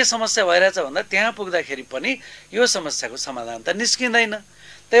पुग्दाखेरि के समस्या भइरहेछ भन्दा त्यहाँ पुग्दाखेरि पनि यो समस्याको समाधान त निस्किँदैन।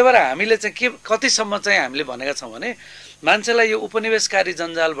 त्यही भएर हामीले चाहिँ के कतिसम्म चाहिँ हामीले भनेका छौँ भने मान्छेलाई यो उपनिवेशकारी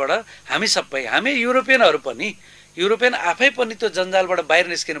जन्जालबाट हामी युरोपियनहरू पनि, युरोपियन आफै पनि त्यो जन्जालबाट बाहिर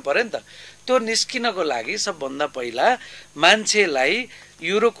निस्किनु पर्यो नि त। त्यो निस्किनको लागि सबभन्दा पहिला मान्छेलाई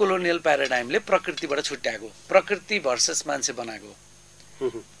युरो कोलोनियल प्याराडाइमले प्रकृतिबाट छुट्याएको, प्रकृति भर्सेस मान्छे बनाएको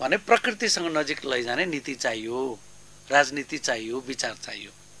भने प्रकृतिसँग नजिक लैजाने नीति चाहियो, राजनीति चाहियो, विचार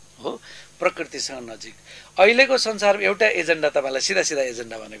चाहियो, हो, प्रकृतिसँग नजिक। अहिलेको संसार एउटा एजेन्डा, तपाईँलाई सिधा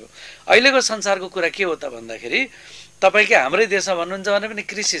एजेन्डा भनेको अहिलेको संसारको कुरा के हो त भन्दाखेरि तपाईँकै हाम्रै देशमा भन्नुहुन्छ भने पनि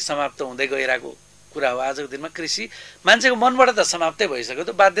कृषि समाप्त हुँदै गइरहेको कुरा हो। आजको दिनमा कृषि मान्छेको मनबाट त समाप्तै भइसक्यो,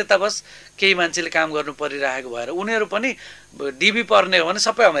 त बाध्यतावश केही मान्छेले काम गर्नु परिरहेको भएर उनीहरू पनि डिबी पर्ने हो भने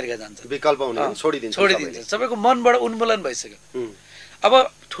सबै अमेरिका जान्छ, विकल्प छोडिदिन्छ, सबैको मनबाट उन्मूलन भइसक्यो। अब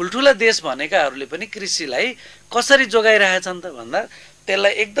ठुल्ठुला देश भनेकाहरूले पनि कृषिलाई कसरी जोगाइरहेछन् त भन्दा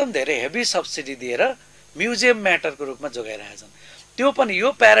त्यसलाई एकदम धेरै हेभी सब्सिडी दिएर म्युजियम म्याटरको रूपमा जोगाइरहेछन्। त्यो पनि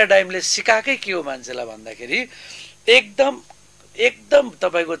यो प्याराडाइमले सिकाएकै के हो मान्छेलाई भन्दाखेरि एकदम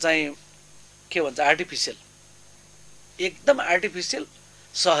तपाईँको चाहिँ के भन्छ एकदम आर्टिफिसियल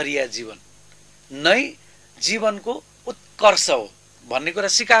सहरिया जीवन नै जीवनको उत्कर्ष हो भन्ने कुरा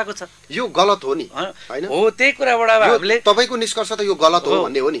सिकाएको छ। यो गलत हो नि, हैन? हो, त्यही कुराबाट हामीले तपाईको निष्कर्ष त यो गलत हो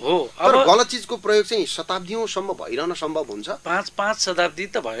भन्ने हो नि। तर गलत चीजको प्रयोग चाहिँ शताब्दीौंसम्म भइरहन सम्भव हुन्छ? 5 शताब्दी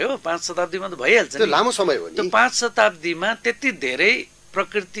त भयो, 5 शताब्दीमा त भइहाल्छ नि। त्यो लामो समय हो नि। त्यो 5 शताब्दीमा त्यति धेरै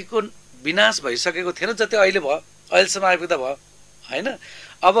प्रकृतिको विनाश भइसकेको थिएन जति अहिले भयो, अहिलेसम्म आइपुग्दा भयो, हैन?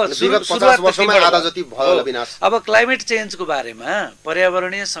 अब विगत 50 वर्षमा आधा जति भयो होला विनाश। अब क्लाइमेट चेन्जको बारेमा,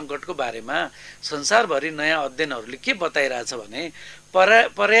 पर्यावरणीय सङ्कटको बारेमा संसारभरि नयाँ अध्ययनहरूले के बताइरहेछ भने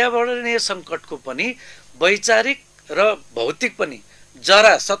पर्यावरणीय सङ्कटको पनि वैचारिक र भौतिक पनि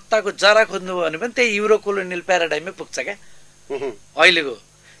जरा, सत्ताको जरा खोज्नुभयो भने पनि त्यही युरो कोलोनियल प्याराडाइममै पुग्छ क्या अहिलेको।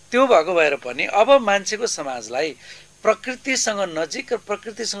 त्यो भएको भएर पनि अब मान्छेको समाजलाई प्रकृतिसँग नजिक र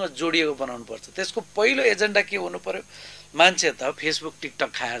प्रकृतिसँग जोडिएको बनाउनु पर्छ। त्यसको पहिलो एजेन्डा के हुनु पर्यो? मान्छे त फेसबुक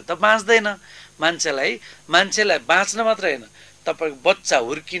टिकटक खाएर त बाँच्दैन। मान्छेलाई बाँच्न मात्र होइन, तपाईँको बच्चा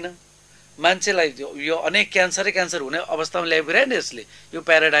हुर्किन, मान्छेलाई यो अनेक क्यान्सर हुने अवस्थामा ल्याइपुर्यायो नि यसले। यो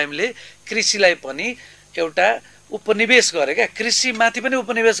प्याराडाइमले कृषिलाई पनि एउटा उपनिवेश गरे क्या, कृषिमाथि पनि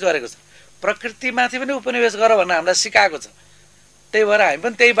उपनिवेश गरेको छ, प्रकृतिमाथि पनि उपनिवेश गर भनेर हामीलाई सिकाएको छ। त्यही भएर हामी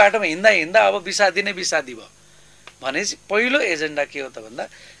पनि त्यही बाटोमा हिँड्दा अब विषादी नै विषादी भयो। भनेपछि पहिलो एजेन्डा के हो त भन्दा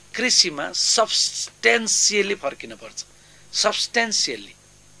कृषिमा सब्सटेन्सियली फर्किन पर्छ। सब्सटेन्सियली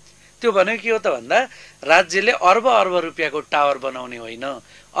त्यो भनेको के हो त भन्दा राज्यले अर्ब रुपियाँको टावर बनाउने होइन,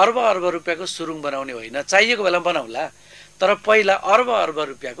 अर्ब रुपियाँको सुरुङ बनाउने होइन, चाहिएको बेला बनाउला, तर पहिला अर्ब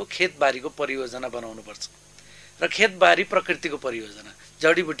रुपियाँको खेतबारीको परियोजना बनाउनु पर्छ। र खेतबारी प्रकृतिको परियोजना,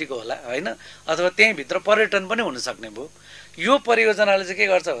 जडीबुटीको होला होइन, अथवा त्यहीँभित्र पर्यटन पनि हुन सक्ने भयो। यो परियोजनाले चाहिँ के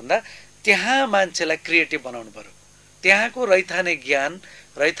गर्छ भन्दा त्यहाँ मान्छेलाई क्रिएटिभ बनाउनु पर्यो। त्यहाँको रैथाने ज्ञान,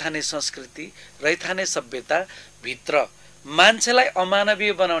 रैथाने संस्कृति, रैथाने सभ्यता भित्र मान्छेलाई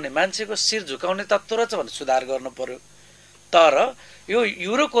अमानवीय बनाउने, मान्छेको शिर झुकाउने तत्त्व रहेछ भने सुधार गर्नु पर्यो। तर यो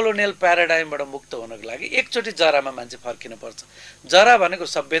युरो कोलोनियल प्याराडाइमबाट मुक्त हुनको लागि एकचोटि जरामा मान्छे फर्किन पर्छ। जरा भनेको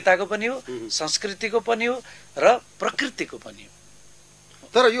सभ्यताको पनि हो, संस्कृतिको पनि हो र प्रकृतिको पनि हो।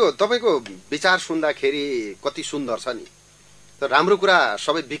 तर यो तपाईँको विचार सुन्दाखेरि कति सुन्दर छ नि, तर राम्रो कुरा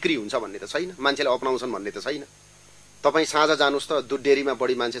सबै बिक्री हुन्छ भन्ने त छैन, मान्छेले अपनाउँछन् भन्ने त छैन। तपाईँ साँझ जानुहोस् त दुध डेरीमा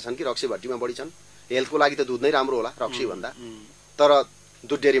बढी मान्छे छन् कि रक्सी भट्टीमा बढी छन्? हेल्थको लागि त दुध नै राम्रो होला रक्सी भन्दा, तर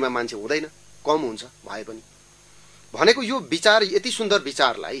दुध डेरीमा मान्छे हुँदैन, कम हुन्छ भए पनि। भनेको यो विचार, यति सुन्दर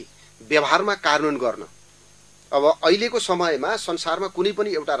विचारलाई व्यवहारमा कार्यान्वयन गर्न अब अहिलेको समयमा संसारमा कुनै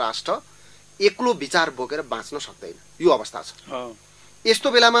पनि एउटा राष्ट्र एक्लो विचार बोकेर बाँच्न सक्दैन, यो अवस्था छ। यस्तो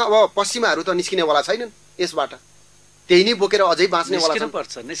बेलामा अब पश्चिमाहरू त निस्किनेवाला छैनन् यसबाट, त्यही नै बोकेर अझै बाँच्नेवाला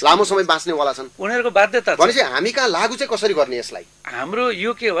छन्, लामो समय बाँच्नेवाला छन्, उनीहरूको बाध्यता छ। भनेपछि हामी कहाँ लागू चाहिँ कसरी गर्ने यसलाई? हाम्रो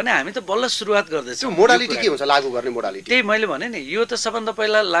यो के हो भने हामी त बल्ल सुरुवात गर्दैछौँ। मोडालिटी के हुन्छ लागू गर्ने मोडालिटी? त्यही मैले भने नि, यो त सबभन्दा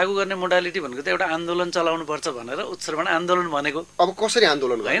पहिला लागू गर्ने मोडालिटी भनेको त एउटा आन्दोलन चलाउनु पर्छ भनेर उत्सर्जन आन्दोलन भनेको। अब कसरी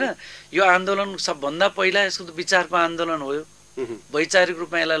आन्दोलन होइन, यो आन्दोलन सबभन्दा पहिला यसको त विचारको आन्दोलन हो, यो वैचारिक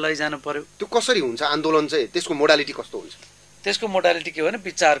रूपमा यसलाई लैजानु पर्यो। त्यो कसरी हुन्छ आन्दोलन चाहिँ? त्यसको मोडालिटी कस्तो हुन्छ? त्यसको मोडालिटी के हो भने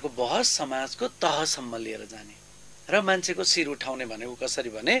विचारको बहस समाजको तहसम्म लिएर जाने र मान्छेको शिर उठाउने भनेको कसरी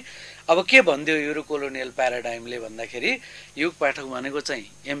भने, अब के भनिदियो युरो कोलोनियल प्याराडाइमले भन्दाखेरि युग पाठक भनेको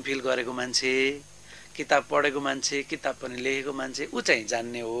चाहिँ एमफिल गरेको मान्छे, किताब पढेको मान्छे, किताब पनि लेखेको मान्छे, ऊ चाहिँ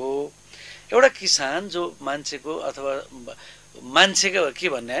जान्ने हो। एउटा किसान जो मान्छेको अथवा मान्छेको के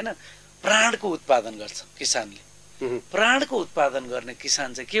भन्ने होइन, प्राणको उत्पादन गर्छ किसानले। प्राणको उत्पादन गर्ने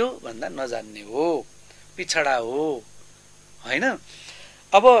किसान चाहिँ के हो भन्दा नजान्ने हो, पिछडा हो होइन।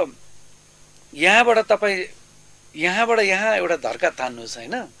 अब यहाँबाट तपाईँ यहाँ एउटा धर्का तान्नुहोस्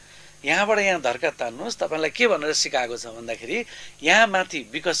होइन, यहाँबाट यहाँ धर्का तान्नुहोस्। तपाईँलाई के भनेर सिकाएको छ भन्दाखेरि यहाँ माथि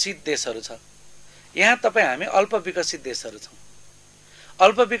विकसित देशहरू छ, यहाँ तपाईँ हामी अल्प विकसित देशहरू छौँ।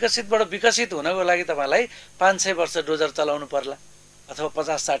 अल्प विकसितबाट विकसित हुनको लागि तपाईँलाई 500 वर्ष डोजर चलाउनु पर्ला, अथवा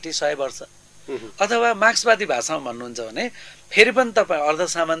 50, 60, 100 वर्ष, अथवा मार्क्सवादी भाषामा भन्नुहुन्छ भने फेरि पनि तपाईँ अर्ध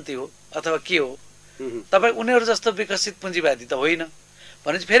सामन्ती हो अथवा के हो, तपाईँ उनीहरू जस्तो विकसित पुँजीवादी त होइन।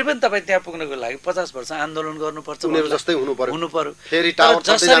 भनेपछि फेरि पनि तपाईँ त्यहाँ पुग्नको लागि 50 वर्ष आन्दोलन गर्नुपर्छ, हुनु पर्यो।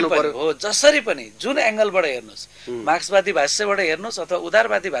 जसरी पनि जुन एङ्गलबाट हेर्नुहोस्, मार्क्सवादी भाष्यबाट हेर्नुहोस् अथवा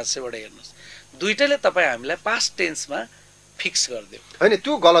उदारवादी भाष्यबाट हेर्नुहोस्, दुईटैले तपाईँ हामीलाई पास्ट टेन्समा फिक्स गरिदियो होइन।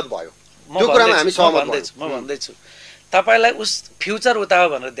 त्यो गलत भयो, त्यो कुरामा हामी सहमत भन्छौँ। म भन्दैछु तपाईँलाई उस फ्युचर उता हो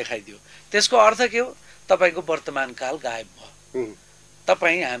भनेर देखाइदियो। त्यसको अर्थ के हो? तपाईँको वर्तमान काल गायब भयो।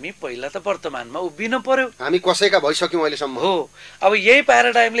 तपाईँ हामी पहिला त वर्तमानमा उभिनु पर्यो। हामी कसैका भइसक्यौँ अहिलेसम्म हो। अब यही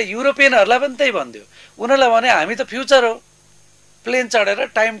प्याराडाइमले युरोपियनहरूलाई पनि त्यही भनिदियो। उनीहरूलाई भने हामी त फ्युचर हो, प्लेन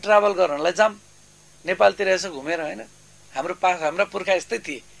चढेर टाइम ट्राभल गर्नलाई जाम, नेपालतिर यसो घुमेर होइन। हाम्रा पुर्खा यस्तै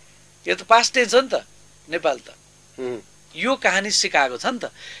थिए, यो त पास्ट टेन्स हो नि त। नेपाल त यो कहानी सिकाएको छ नि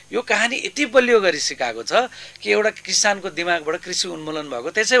त। यो कहानी यति बलियो गरी सिकाएको छ कि एउटा किसानको दिमागबाट कृषि उन्मूलन भएको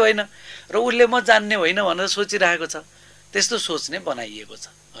त्यसै होइन, र उसले म जान्ने होइन भनेर सोचिरहेको छ। त्यस्तो सोच्ने बनाइएको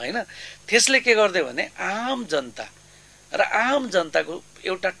छ होइन। त्यसले के गर्दै भने आम जनता र आम जनताको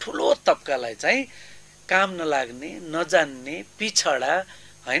एउटा ठुलो तबकालाई चाहिँ काम नलाग्ने, नजान्ने, पिछडा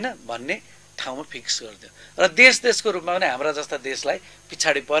होइन भन्ने ठाउँमा फिक्स गरिदियो। र देशको रूपमा पनि हाम्रा जस्ता देशलाई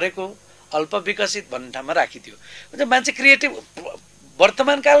पछाडि परेको, अल्प विकसित भन्ने ठाउँमा राखिदियो। मान्छे क्रिएटिभ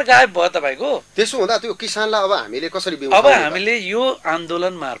वर्तमान काल गायब भयो तपाईको। त्यसो हुँदा त्यो किसानलाई अब हामीले कसरी अब हामीले यो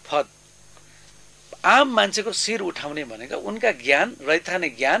आन्दोलन मार्फत आम मान्छेको शिर उठाउने भनेको उनका ज्ञान, रैथाने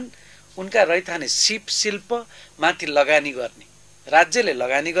ज्ञान, उनका रैथाने सिप शिल्प माथि लगानी गर्ने, राज्यले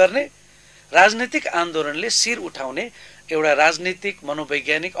लगानी गर्ने, राजनीतिक आन्दोलनले शिर उठाउने एउटा राजनीतिक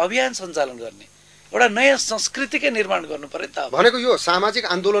मनोवैज्ञानिक अभियान सञ्चालन गर्ने एउटा नयाँ संस्कृतिकै निर्माण गर्नु पर्यो त। भनेको यो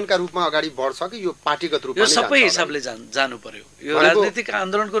सामाजिक आन्दोलनका रूपमा अगाडि बढ्छ कि यो पार्टीगत रूपमा? यो सबै हिसाबले जानु पर्यो। यो राजनीतिक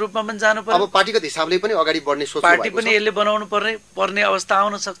आन्दोलनको रूपमा पनि जानु पर्यो। अब पार्टीगत हिसाबले पनि अगाडि बढ्ने सोच पार्टी पनि यसले बनाउनु पर्ने अवस्था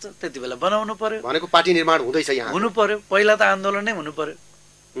आउन सक्छ, त्यति बेला बनाउनु पर्यो। भनेको पार्टी निर्माण हुँदैछ यहाँ? हुनु पर्यो, पहिला त आन्दोलन नै हुनु पर्यो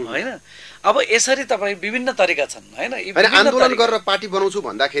हैन। अब यसरी तपाईँ विभिन्न तरिका छन् हैन। आन्दोलन गरेर पार्टी बनाउँछु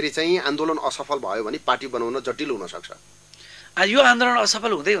भन्दाखेरि चाहिँ आन्दोलन असफल भयो भने पार्टी बनाउन जटिल हुन सक्छ। यो आन्दोलन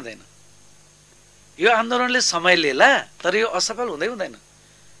असफल हुँदै हुँदैन। यो आन्दोलनले समय लिएला तर यो असफल हुँदै हुँदैन।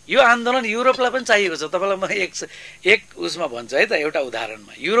 यो आन्दोलन युरोपलाई पनि चाहिएको छ। तपाईँलाई म एक उसमा भन्छु है त, एउटा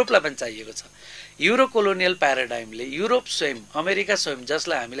उदाहरणमा युरोपलाई पनि चाहिएको छ। युरो कोलोनियल प्याराडाइमले युरोप स्वयं, अमेरिका स्वयं,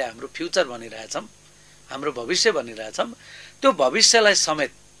 जसलाई हामीले हाम्रो फ्युचर भनिरहेछौँ, हाम्रो भविष्य भनिरहेछौँ, त्यो भविष्यलाई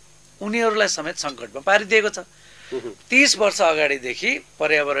समेत उनीहरूलाई समेत सङ्कटमा पारिदिएको छ। 30 वर्ष अगाडिदेखि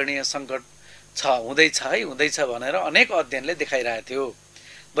पर्यावरणीय सङ्कट हुँदैछ भनेर अनेक अध्ययनले देखाइरहेको थियो,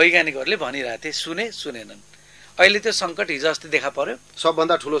 वैज्ञानिकहरूले भनिरहेको थिए, सुनेनन्। अहिले त्यो सङ्कट हिजो अस्ति देखा पर्यो।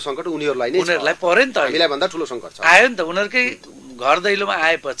 सबभन्दा ठुलो सङ्कट उनीहरूलाई पर्यो नि त। हामीलाई भन्दा ठुलो सङ्कट आयो नि त। उनीहरूकै घर दैलोमा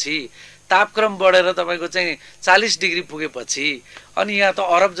आएपछि तापक्रम बढेर तपाईँको चाहिँ 40 डिग्री पुगेपछि अनि यहाँ त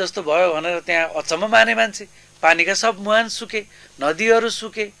अरब जस्तो भयो भनेर त्यहाँ अचम्म माने मान्छे। पानीका सब मुहान सुके, नदीहरू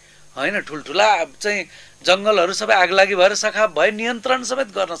सुके हैन, ठुल्ठुला चाहिँ जङ्गलहरू सबै आगलागी भएर सखा भए, नियन्त्रण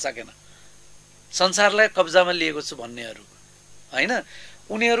समेत गर्न सकेन। संसारलाई कब्जामा लिएको छु भन्नेहरू हैन,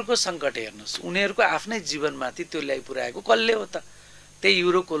 उनीहरूको सङ्कट हेर्नुहोस्। उनीहरूको आफ्नै जीवनमाथि त्यो ल्याइपुर्याएको कसले हो त? त्यही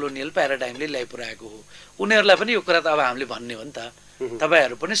युरो कोलोनियल प्याराडाइमले ल्याइपुर्याएको हो। उनीहरूलाई पनि यो कुरा त अब हामीले भन्ने हो नि त।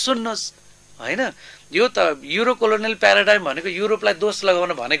 तपाईँहरू पनि सुन्नुहोस् हैन। यो त युरो कोलोनियल प्याराडाइम भनेको युरोपलाई दोष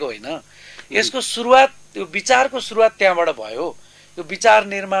लगाउन भनेको होइन। यसको सुरुवात, यो विचारको सुरुवात त्यहाँबाट भयो। यो विचार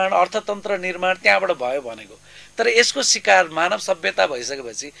निर्माण, अर्थतन्त्र निर्माण त्यहाँबाट भयो भनेको। तर यसको शिकार मानव सभ्यता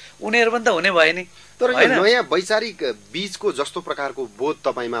भइसकेपछि उनीहरू पनि त हुने भयो नि। तर यो नयाँ वैचारिक बीजको जस्तो प्रकारको बोध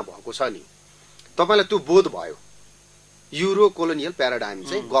तपाईँमा भएको छ नि, तपाईँलाई त्यो बोध भयो युरो कोलोनियल प्याराडाइम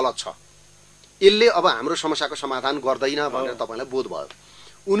चाहिँ गलत छ, यसले अब हाम्रो समस्याको समाधान गर्दैन भनेर तपाईँलाई बोध भयो।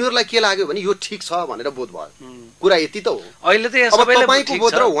 उनीहरूलाई के लाग्यो भने यो ठिक छ भनेर बोध भयो। कुरा यति त हो। अहिले त अब तपाईँको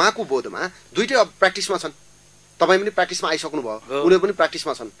बोध र उहाँको बोधमा दुईटै अब प्र्याक्टिसमा छन्। तपाईँ पनि प्र्याक्टिसमा आइसक्नु भयो, उनीहरू पनि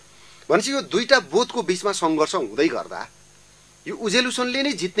प्र्याक्टिसमा छन्। भनेपछि यो दुईटा बोधको बीचमा सङ्घर्ष हुँदै गर्दा यो उजेलुसनले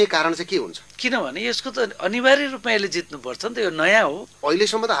नै जित्ने कारण चाहिँ के हुन्छ? किनभने यसको त अनिवार्य रूपमा यसले जित्नुपर्छ नि त। यो नयाँ हो,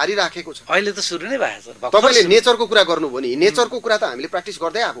 अहिलेसम्म त हारिराखेको छ। अहिले त सुरु नै भएको छ। तपाईँले नेचरको कुरा गर्नुभयो नि, नेचरको कुरा त हामीले प्र्याक्टिस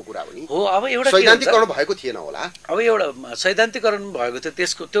गर्दै आएको कुरा हो नि। हो, अब एउटा सैद्धान्तिकरण भएको थिएन होला। अब एउटा सैद्धान्तिकरण भएको थियो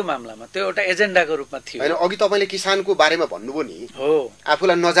त्यसको, त्यो मामलामा त्यो एउटा एजेन्डाको रूपमा थियो हैन। अघि तपाईँले किसानको बारेमा भन्नुभयो नि, हो,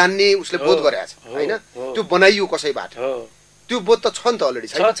 आफूलाई नजान्ने उसले बोध गरेछ हैन, त्यो बनाइयो कसैबाट। त्यो बोध त छ नि त अलरेडी।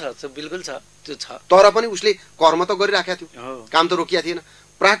 छ, बिल्कुल छ, त्यो छ। तर पनि उसले कर्म त गरिराखेको थियो, काम त रोकिया थिएन।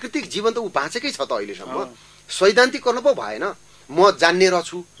 प्राकृतिक जीवन त ऊ बाँचेकै छ त अहिलेसम्म। सैद्धान्तिकरण पो भएन, म जान्ने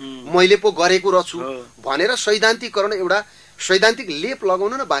रहेछु, मैले पो गरेको रहेछु भनेर सैद्धान्तिकरण, एउटा सैद्धान्तिक लेप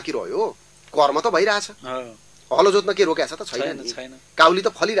लगाउन न बाँकी रह्यो। कर्म त भइरहेछ, हलो जोत्न के रोकेको छ त? छैन। काउली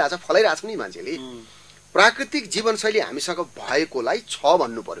त फलिरहेछ, फलाइरहेछ नि मान्छेले। प्राकृतिक जीवनशैली हामीसँग भएकोलाई छ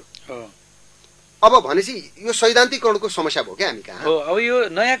भन्नु पर्यो। अब भनेपछि यो सैद्धान्तिकरणको समस्या भयो क्या हामी कहाँ? हो, अब यो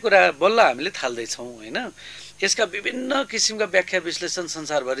नयाँ कुरा बल्ल हामीले थाल्दैछौँ होइन। यसका विभिन्न किसिमका व्याख्या विश्लेषण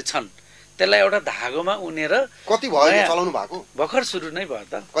संसारभरि छन्। त्यसलाई एउटा धागोमा उनेर कति भयो चलाउनु भएको? भर्खर सुरु नै भयो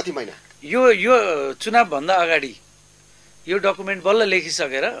त। कति महिना? यो चुनावभन्दा अगाडि यो डकुमेन्ट बल्ल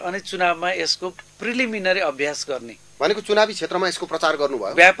लेखिसकेर अनि चुनावमा यसको प्रिलिमिनरी अभ्यास गर्ने भनेको चुनावी क्षेत्रमा यसको प्रचार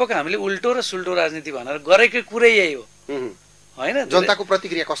गर्नुभयो। व्यापक हामीले उल्टो र सुल्टो राजनीति भनेर गरेकै कुरै यही हो हैन। जनताको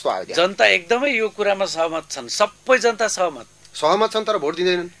प्रतिक्रिया कस्तो आयो? जनता एकदमै यो कुरामा सहमत छन्। सबै जनता सहमत छन्, तर भोट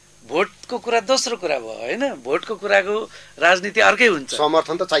दिँदैनन्। भोटको कुरा दोस्रो कुरा भयो हैन। भोटको कुराको राजनीति अर्कै हुन्छ।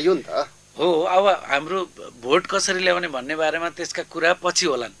 समर्थन त चाहियो नि त। हो, अब हाम्रो भोट कसरी ल्याउने भन्ने बारेमा त्यसका कुरा पछि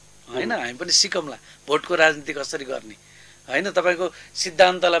होलान् हैन। हामी पनि सिकौँला भोटको राजनीति कसरी गर्ने हैन। तपाईँको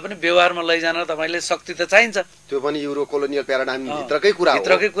सिद्धान्तलाई पनि व्यवहारमा लैजान तपाईँले शक्ति त चाहिन्छ। त्यो पनि युरो कोलोनियल प्याराडाइम भित्रकै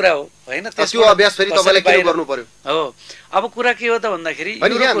कुरा हो हैन। त्यो अभ्यास फेरि तपाईँले के गर्नु पर्यो? हो, अब कुरा के हो त भन्दाखेरि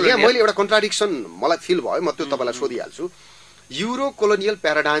यहाँ मैले एउटा कन्ट्राडिक्सन मलाई फिल भयो, म त्यो तपाईँलाई सोधिहाल्छु। युरो कोलोनियल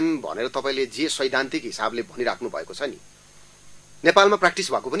प्याराडाइम भनेर तपाईँले जे सैद्धान्तिक हिसाबले भनिराख्नु भएको छ नि, नेपालमा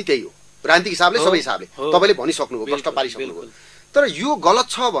प्र्याक्टिस भएको पनि त्यही हो। राजनीतिक हिसाबले सबै हिसाबले तपाईँले भनिसक्नुभयो, प्रश्न पारिसक्नुभयो। तर यो गलत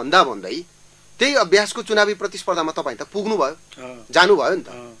छ भन्दा भन्दै त्यही अभ्यासको चुनावी प्रतिस्पर्धामा तपाईँ त पुग्नु भयो, जानुभयो नि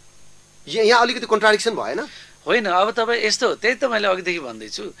त। यहाँ अलिकति कन्ट्राडिक्सन भएन? होइन। अब तपाईँ यस्तो हो, त्यही त मैले अघिदेखि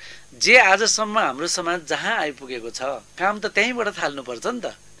भन्दैछु, जे आजसम्म हाम्रो समाज जहाँ आइपुगेको छ काम त त्यहीँबाट थाल्नुपर्छ नि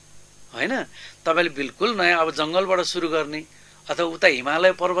त, होइन? तपाईँले बिल्कुल नयाँ अब जङ्गलबाट सुरु गर्ने अथवा उता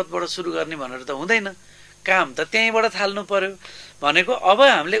हिमालय पर्वतबाट सुरु गर्ने भनेर त हुँदैन, काम त त्यहीँबाट थाल्नु पर्यो भनेको। अब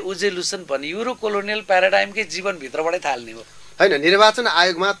हामीले उजेलुसन पनि युरो कोलोनियल प्याराडाइमकै जीवनभित्रबाटै थाल्ने हो, होइन? निर्वाचन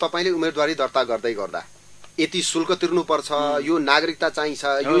आयोगमा तपाईँले उम्मेदवारी दर्ता गर्दै गर्दा यति शुल्क तिर्नुपर्छ, यो नागरिकता चाहिन्छ,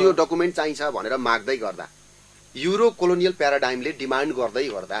 यो डकुमेन्ट चाहिन्छ भनेर माग्दै गर्दा युरो कोलोनियल प्याराडाइमले डिमान्ड गर्दै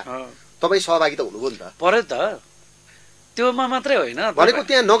गर्दा तपाईँ सहभागी त हुनुभयो नि त? पर्यो त, त्योमा मात्रै होइन भनेको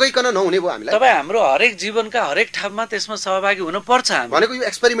त्यहाँ नगइकन नहुने भयो हामीलाई। तपाईँ हाम्रो हरेक जीवनका हरेक ठाउँमा त्यसमा सहभागी हुन पर्छ भनेको यो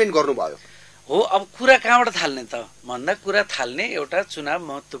एक्सपेरिमेन्ट गर्नुभयो हो। अब कुरा कहाँबाट थाल्ने त भन्दा कुरा थाल्ने एउटा चुनाव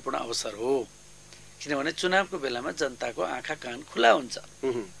महत्त्वपूर्ण अवसर हो, किनभने चुनावको बेलामा जनताको आँखा कान खुला हुन्छ,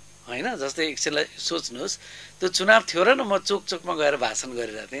 होइन? जस्तै एकछिनलाई सोच्नुहोस्, त्यो चुनाव थियो र न म चोक चोकमा गएर भाषण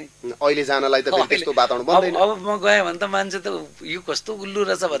गरिरहेको थिएँ। अहिले जानलाई त त्यस्तो वातावरण बन्दैन। अब म गएँ भने त मान्छे त यो कस्तो उल्लु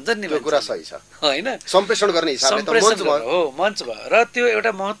रहेछ भन्छ नि, त्यो कुरा सही छ, होइन? सम्प्रेषण गर्ने हिसाबले हो, मञ्च भयो। र त्यो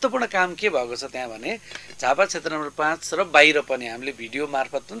एउटा महत्त्वपूर्ण काम के भएको छ त्यहाँ भने झापा क्षेत्र नम्बर 5 र बाहिर पनि हामीले भिडियो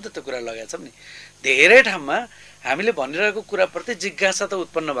मार्फत पनि त त्यो कुरा लगाएका छौँ नि। धेरै ठाउँमा हामीले भनिरहेको कुराप्रति जिज्ञासा त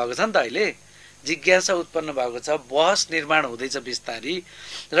उत्पन्न भएको छ नि त, अहिले जिज्ञासा उत्पन्न भएको छ, बहस निर्माण हुँदैछ बिस्तारी।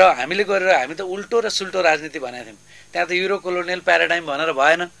 र हामीले गरेर हामी त उल्टो र सुल्टो राजनीति भनेका थियौँ, त्यहाँ त युरो कोलोनियल प्याराडाइम भनेर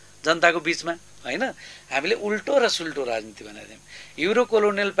भएन जनताको बिचमा, होइन? हामीले उल्टो र सुल्टो राजनीति भनेका थियौँ। युरो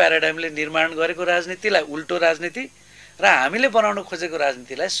कोलोनियल प्याराडाइमले निर्माण गरेको राजनीतिलाई उल्टो राजनीति र हामीले बनाउन खोजेको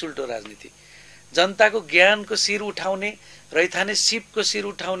राजनीतिलाई सुल्टो राजनीति। जनताको ज्ञानको शिर उठाउने, रैथाने सिपको शिर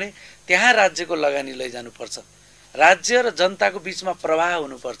उठाउने, त्यहाँ राज्यको लगानी लैजानुपर्छ। राज्य र जनताको बिचमा प्रवाह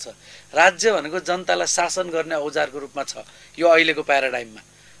हुनुपर्छ। राज्य भनेको जनतालाई शासन गर्ने औजारको रूपमा छ यो अहिलेको प्याराडाइममा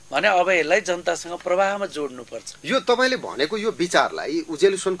भने अब यसलाई जनतासँग प्रवाहमा जोड्नुपर्छ। यो तपाईँले भनेको यो विचारलाई,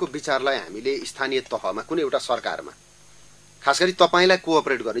 उजेलुसनको विचारलाई हामीले स्थानीय तहमा कुनै एउटा सरकारमा खास गरी तपाईँलाई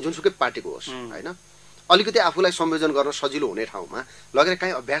कोअपरेट गर्ने जुनसुकै पार्टीको होस्, होइन, अलिकति आफूलाई संयोजन गर्न सजिलो हुने ठाउँमा लगेर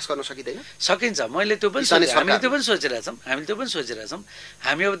कहीँ अभ्यास गर्न सकिँदैन? सकिन्छ। मैले त्यो पनि हामीले त्यो पनि सोचिरहेछौँ।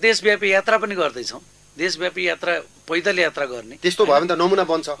 हामी अब देशव्यापी यात्रा पनि गर्दैछौँ, देशव्यापी यात्रा, पैदल यात्रा गर्ने। त्यस्तो भयो भने त नमुना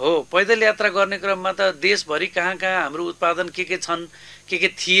बन्छ। हो, पैदल यात्रा गर्ने क्रममा त देशभरि कहाँ कहाँ हाम्रो उत्पादन के छन्, के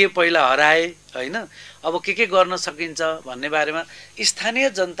थिए पहिला हराए, होइन, अब के गर्न सकिन्छ भन्ने बारेमा स्थानीय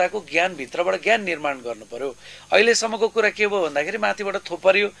जनताको ज्ञानभित्रबाट ज्ञान निर्माण गर्नु पर्यो। अहिलेसम्मको कुरा के भयो भन्दाखेरि माथिबाट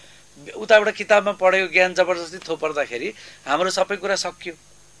थोपरियो, उताबाट किताबमा पढेको ज्ञान जबरजस्ती थोपर्दाखेरि हाम्रो सबै कुरा सकियो,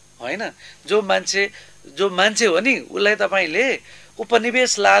 होइन? जो मान्छे हो नि उसलाई तपाईँले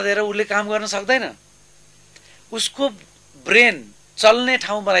उपनिवेश लादेर उसले काम गर्न सक्दैन, उसको ब्रेन चल्ने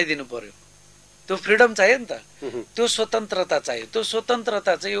ठाउँ बनाइदिनु पर्यो। त्यो फ्रिडम चाहियो नि त, त्यो स्वतन्त्रता चाहियो। त्यो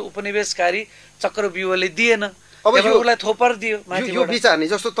स्वतन्त्रता चाहिँ यो उपनिवेशकारी चक्रव्यूहले दिएन, अब उसलाई थोपर दियो माथिबाट। यो विचार नि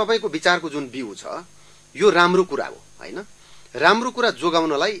जस्तो तपाईँको विचारको जुन बिउ छ यो राम्रो कुरा हो, होइन? राम्रो कुरा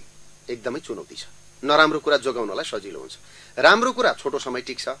जोगाउनलाई एकदमै चुनौती छ, नराम्रो कुरा जोगाउनलाई सजिलो हुन्छ। राम्रो कुरा छोटो समय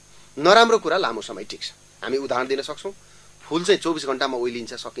टिक्छ, नराम्रो कुरा लामो समय टिक्छ। हामी उदाहरण दिन सक्छौँ, फुल चाहिँ 24 घण्टामा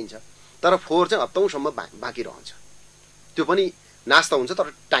ओइलिन्छ सकिन्छ, तर फोहोर चाहिँ हप्तौँसम्म बाँकी रहन्छ। त्यो पनि नाश त हुन्छ तर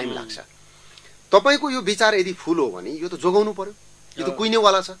टाइम लाग्छ। तपाईँको यो विचार यदि फुल हो भने यो त जोगाउनु पर्यो, यो त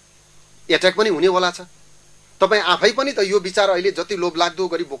कुइनेवाला छ, एट्याक पनि हुनेवाला छ। तपाईँ आफै पनि त यो विचार अहिले जति लोभलाग्दो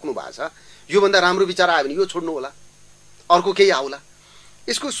गरी बोक्नु भएको छ, योभन्दा राम्रो विचार आयो भने यो छोड्नु होला, अर्को केही आउला।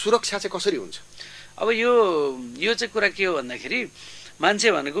 यसको सुरक्षा चाहिँ कसरी हुन्छ? अब यो चाहिँ कुरा के हो भन्दाखेरि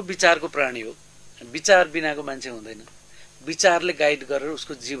मान्छे भनेको विचारको प्राणी हो, विचार बिनाको मान्छे हुँदैन। विचारले गाइड गरेर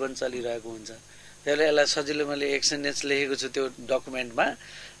उसको जीवन चलिरहेको हुन्छ। त्यसले यसलाई सजिलो मैले एक सेन्टेन्स लेखेको छु त्यो डकुमेन्टमा,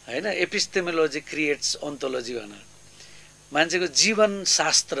 होइन? एपिस्टेमोलोजी क्रिएट्स ओन्टोलोजी भनेर मान्छेको जीवन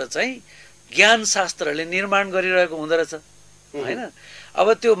शास्त्र चाहिँ ज्ञान शास्त्रले निर्माण गरिरहेको हुँदो रहेछ, होइन? अब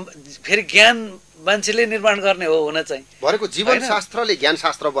त्यो फेरि ज्ञान मान्छेले निर्माण गर्ने हो हुन चाहिँ भनेको जीवन शास्त्रले ज्ञान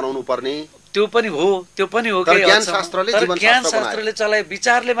शास्त्र बनाउनु पर्ने, त्यो पनि हो ज्ञान शास्त्रले चलाए,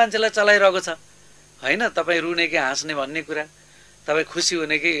 विचारले मान्छेलाई चलाइरहेको छ, होइन? तपाईँ रुने कि हाँस्ने भन्ने कुरा, तपाईँ खुसी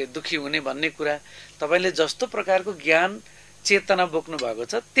हुने कि दुखी हुने भन्ने कुरा, तपाईँले जस्तो प्रकारको ज्ञान चेतना बोक्नु भएको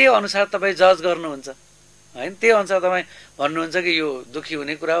छ त्यही अनुसार तपाईँ जज गर्नुहुन्छ, होइन? त्यही अनुसार तपाईँ भन्नुहुन्छ कि यो दुखी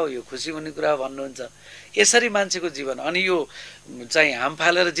हुने कुरा हो, यो खुसी हुने कुरा हो भन्नुहुन्छ। यसरी मान्छेको जीवन, अनि यो चाहिँ हाम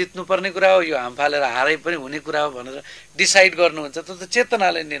फालेर जित्नुपर्ने कुरा हो, यो हाम फालेर हारै पनि हुने कुरा हो भनेर डिसाइड गर्नुहुन्छ। त्यो त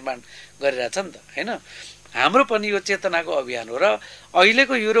चेतनाले निर्माण गरिरहेछ नि त, होइन? हाम्रो पनि यो चेतनाको अभियान हो। र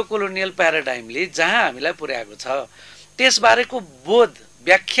अहिलेको युरो कोलोनियल प्याराडाइमले जहाँ हामीलाई पुर्याएको छ त्यसबारेको बोध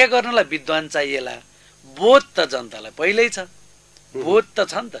व्याख्या गर्नलाई विद्वान चाहिएला। बोध त जनतालाई पहिल्यै छ, बोध त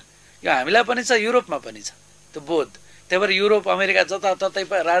छ नि त, यो हामीलाई पनि छ, युरोपमा पनि छ त्यो बोध। त्यही भएर युरोप अमेरिका जताततै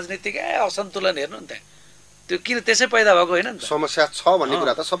राजनीतिक असन्तुलन हेर्नु नि त्यो किन त्यसै पैदा भएको होइन नि त समस्या छ भन्ने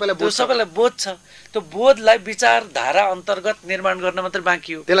कुरा त सबैलाई त्यो सबैलाई बोध छ त्यो बोधलाई विचारधारा अन्तर्गत निर्माण गर्न मात्रै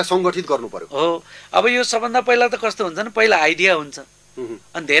बाँकी हो त्यसलाई सङ्गठित गर्नु पर्यो हो अब यो सबभन्दा पहिला त कस्तो हुन्छ नि पहिला आइडिया हुन्छ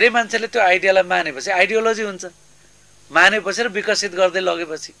अनि धेरै मान्छेले त्यो आइडियालाई मानेपछि आइडियोलोजी हुन्छ मानेपछि र विकसित गर्दै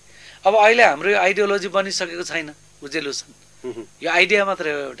लगेपछि अब अहिले हाम्रो यो आइडियोलोजी बनिसकेको छैन उजेलुसन यो आइडिया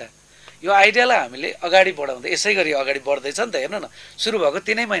मात्रै हो एउटा यो आइडियालाई हामीले अगाडि बढाउँदै यसै गरी अगाडि बढ्दैछ नि त हेर्नु न सुरु भएको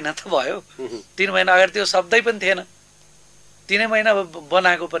 3 महिना त भयो 3 महिना अगाडि त्यो शब्दै पनि थिएन 3 महिना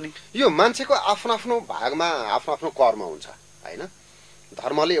बनाएको पनि यो मान्छेको आफ्नो आफ्नो भागमा आफ्नो आफ्नो कर्म हुन्छ हैन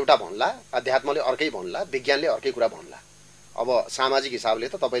धर्मले एउटा भन्ला अध्यात्मले अर्कै भन्ला विज्ञानले अर्कै कुरा भन्ला अब सामाजिक हिसाबले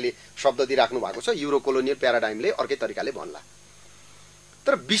त तपाईले शब्द दिइराख्नु भएको छ युरो कोलोनियल प्याराडाइमले अर्कै तरिकाले भन्ला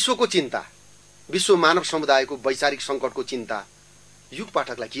तर विश्वको चिन्ता विश्व मानव समुदायको वैचारिक संकटको चिन्ता युग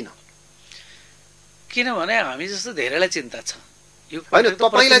पाठकलाई किनभने हामी जस्तो धेरैलाई चिन्ता छ युग पाठक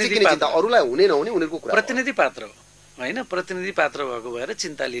तपाईलाई चाहिँ किन चिन्ता अरूलाई हुने नहुने उनीहरुको कुरा प्रतिनिधि पात्र हो हैन प्रतिनिधि पात्र भएको भएर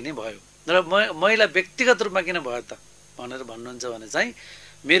चिन्ता लिने भयो र महिला व्यक्तिगत रूपमा किन भयो त भनेर भन्नुहुन्छ भने चाहिँ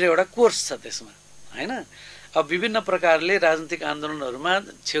मेरो एउटा कोर्स छ त्यसमा हैन अब विभिन्न प्रकारले राजनीतिक आन्दोलनहरुमा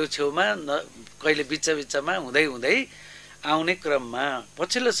छेउछेउमा कहिले बिचमा हुँदै हुँदै आउने क्रममा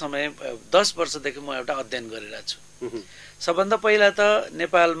पछिल्लो समय 10 वर्षदेखि म एउटा अध्ययन गरिरहेको छु सबभन्दा पहिला त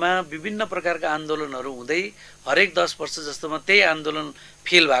नेपालमा विभिन्न प्रकारका आन्दोलनहरु हुँदै हरेक 10 वर्ष जस्तोमा त्यही आन्दोलन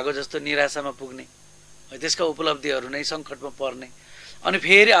फेल भएको जस्तो निराशामा पुग्ने त्यसका उपलब्धिहरु नै संकटमा पर्ने अनि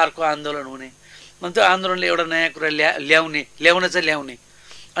फेरि अर्को आन्दोलन हुने अनि त्यो आन्दोलनले एउटा नयाँ कुरा ल्याउने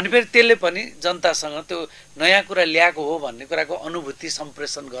अनि फेरि त्यसले पनि जनतासँग त्यो नयाँ कुरा ल्याएको हो भन्ने कुराको अनुभूति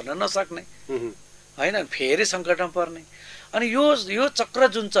सम्प्रेषण गर्न नसक्ने हैन फेरि संकटमा पर्ने अनि यो चक्र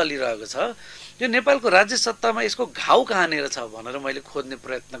जुन चलिरहेको छ यो नेपालको राज्य सत्तामा यसको घाउ कहाँनेर छ भनेर मैले खोज्ने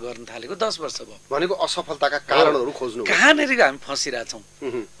प्रयत्न गर्न थालेको 10 वर्ष भयो भनेको असफलताका कारणहरु खोज्नु कहाँनेर हामी फसिरा छौं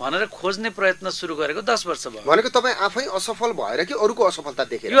भनेर खोज्ने प्रयत्न सुरु गरेको 10 वर्ष भयो भनेको तपाई आफै असफल भएर कि अरूको असफलता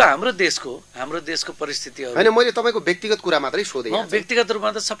देखेर यो हाम्रो देशको परिस्थितिहरु हैन मैले तपाईको व्यक्तिगत कुरा मात्रै सोधे व्यक्तिगत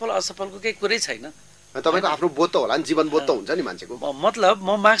रूपमा त सफल असफलको केही कुरै छैन तपाईको आफ्नो बोध त होला नि जीवन बोध त हुन्छ नि मान्छेको मतलब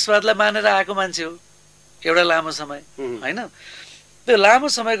म मार्क्सवादलाई मानेर आएको मान्छे हो एउटा लामो समय हैन त्यो लामो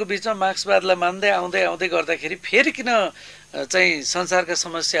समयको बीचमा मार्क्सवादलाई मान्दै आउँदै गर्दाखेरि फेरि किन चाहिँ संसारका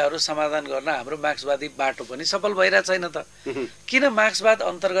समस्याहरू समाधान गर्न हाम्रो मार्क्सवादी बाटो पनि सफल भइरा छैन त किन मार्क्सवाद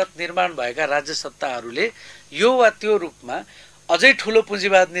अन्तर्गत निर्माण भएका राज्य सत्ताहरूले यो वा त्यो रूपमा अझै ठूलो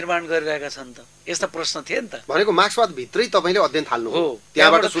पुँजीवाद निर्माण गरिरहेका छन् त यस्ता प्रश्न थिए नि त भनेको मार्क्सवाद भित्रै तपाईले अध्ययन थाल्नु हो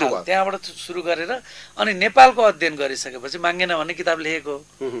त्यहाँबाट सुरु गरेर अनि नेपालको अध्ययन गरिसकेपछि मागेन भन्ने किताब लेखेको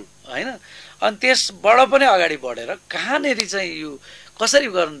हैन अनि त्यसबाट पनि अगाडि बढेर कहाँनेरि चाहिँ यो कसरी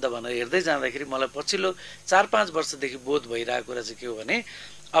गर्नु त भनेर हेर्दै जाँदाखेरि मलाई पछिल्लो 4-5 वर्षदेखि बोध भइरहेको कुरा चाहिँ के हो भने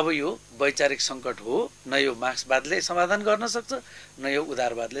अब यो वैचारिक संकट हो न यो मार्क्सवादले समाधान गर्न सक्छ न यो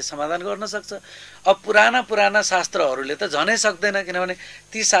उदारवादले समाधान गर्न सक्छ अब पुराना शास्त्रहरूले त झनै सक्दैन किनभने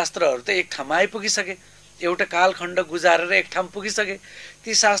ती शास्त्रहरू त एक ठाउँमा आइपुगिसके एउटा कालखण्ड गुजारेर एक ठाउँ पुगिसके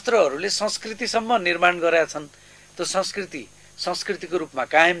ती शास्त्रहरूले संस्कृतिसम्म निर्माण गरेका छन् त्यो संस्कृतिको रूपमा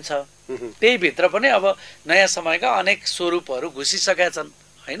कायम छ त्यही भित्र पनि अब नयाँ समयका अनेक स्वरूपहरू घुसिसकेका छन्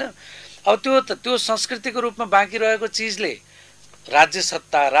हैन अब त्यो संस्कृतिको रूपमा बाँकी रहेको चीजले राज्य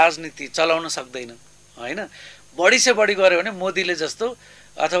सत्ता राजनीति चलाउन सक्दैन हैन बढी से बढी गर्यो भने मोदीले जस्तो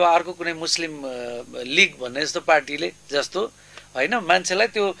अथवा अर्को कुनै मुस्लिम लीग भन्ने जस्तो पार्टीले जस्तो हैन मान्छेलाई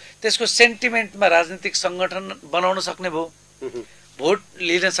त्यसको सेन्टिमेन्टमा राजनीतिक संगठन बनाउन सक्ने भो भोट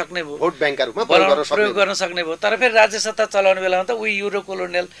लिन सक्ने भो भोट बैंकका रूपमा प्रयोग गर्न सक्ने भो तर फेरि राज्य सत्ता चलाउने बेलामा त उही युरो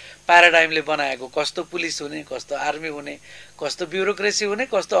कोलोनियल प्याराडाइमले बनाएको कस्तो पुलिस हुने कस्तो आर्मी हुने कस्तो ब्युरोक्रेसी हुने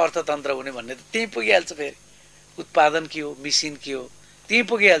कस्तो अर्थतन्त्र हुने भन्ने त त्यही पुगिहाल्छ फेरि उत्पादन के हो मिसिन के हो त्यही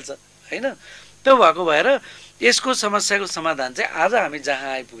पुगिहाल्छ हैन त्यो भएको भएर यसको समस्याको समाधान चाहिँ आज हामी जहाँ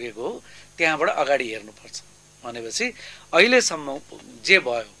आइपुगेको हो त्यहाँबाट अगाडि हेर्नुपर्छ भनेपछि अहिलेसम्म जे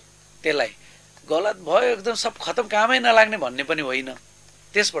भयो त्यसलाई गलत भयो एकदम सब खतम कामै नलाग्ने भन्ने पनि होइन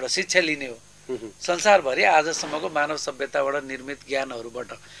त्यसबाट शिक्षा लिने हो संसारभरि आजसम्मको मानव सभ्यताबाट निर्मित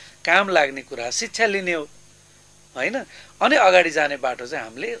ज्ञानहरूबाट काम लाग्ने कुरा शिक्षा लिने हो हैन अनि अगाडि जाने बाटो चाहिँ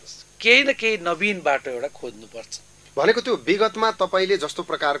हामीले केही न केही नवीन बाटो एउटा खोज्नुपर्छ भनेको त्यो विगतमा तपाईले जस्तो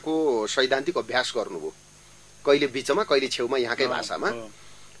प्रकारको सैद्धान्तिक अभ्यास गर्नुभयो कहिले बीचमा कहिले छेउमा यहाँकै भाषामा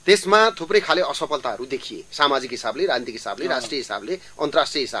त्यसमा थुप्रै खाले असफलताहरू देखिए सामाजिक हिसाबले राजनीतिक हिसाबले राष्ट्रिय हिसाबले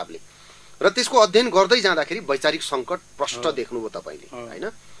अन्तर्राष्ट्रिय हिसाबले र त्यसको अध्ययन गर्दै जाँदाखेरि वैचारिक संकट प्रष्ट देख्नुभयो तपाईले हैन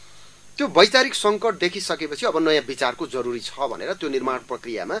त्यो वैचारिक संकट देखिसकेपछि अब नयाँ विचारको जरुरी छ भनेर त्यो निर्माण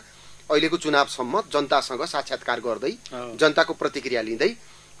प्रक्रियामा अहिलेको चुनावसम्म जनतासँग साक्षात्कार गर्दै जनताको प्रतिक्रिया लिँदै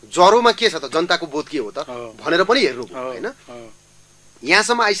जरोमा के छ त जनताको बोध के हो त भनेर पनि हेर्नु हैन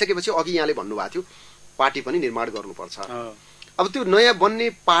यहाँसम्म आइसकेपछि अघि यहाँले भन्नुभएको थियो पार्टी पनि निर्माण गर्नुपर्छ अब त्यो नयाँ बन्ने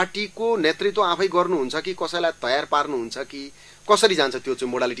पार्टीको नेतृत्व आफै गर्नुहुन्छ कि कसैलाई तयार पार्नुहुन्छ कि कसरी जान्छ त्यो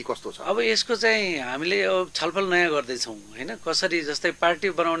चाहिँ मोडालिटी कस्तो छ? अब यसको चाहिँ हामीले अब छलफल नयाँ गर्दैछौँ होइन। कसरी जस्तै पार्टी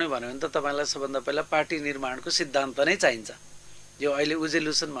बनाउने भन्यो भने त तपाईँलाई सबभन्दा पहिला पार्टी निर्माणको सिद्धान्त नै चाहिन्छ। यो अहिले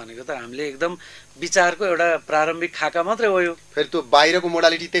उजेलुसन भनेको त हामीले एकदम विचारको एउटा प्रारम्भिक खाका मात्रै हो। यो फेरि त्यो बाहिरको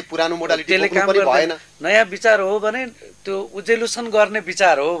मोडालिटी त्यही पुरानो मोडालिटी त्यसले काम भएन। नयाँ विचार हो भने त्यो उजेलुसन गर्ने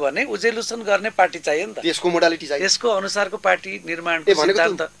विचार हो भने उजेलुसन गर्ने पार्टी चाहियो नि त। त्यसको मोडालिटी चाहियो, त्यसको अनुसारको पार्टी निर्माणको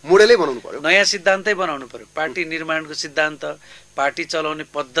सिद्धान्त मोडेलै बनाउनु पर्यो, नयाँ सिद्धान्तै बनाउनु पर्यो। पार्टी निर्माणको सिद्धान्त, पार्टी चलाउने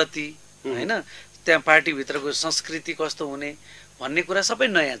पद्धति होइन, त्यहाँ पार्टीभित्रको संस्कृति कस्तो हुने भन्ने कुरा सबै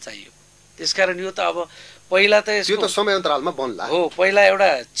नयाँ चाहियो। त्यसकारण यो त अब पहिला त यो त समयान्तरालमा बन्ला हो। पहिला एउटा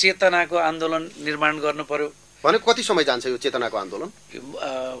चेतनाको आन्दोलन निर्माण गर्नु पर्यो। भने कति समय जान्छ यो चेतनाको आन्दोलन?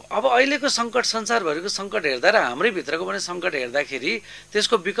 अब अहिलेको सङ्कट, संसारभरिको सङ्कट हेर्दा र हाम्रै भित्रको पनि सङ्कट हेर्दाखेरि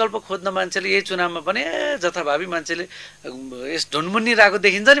त्यसको विकल्प खोज्न मान्छेले यही चुनावमा पनि जथाभावी मान्छेले यस ढुनमुन्नी रहेको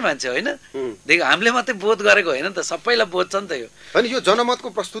देखिन्छ नि मान्छे होइन। हामीले मात्रै बोध गरेको होइन नि त, सबैलाई बोध छ नि त यो। होइन, यो जनमतको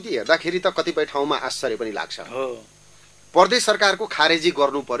प्रस्तुति हेर्दाखेरि त कतिपय ठाउँमा आश्चर्य पनि लाग्छ। हो, प्रदेश सरकारको खारेजी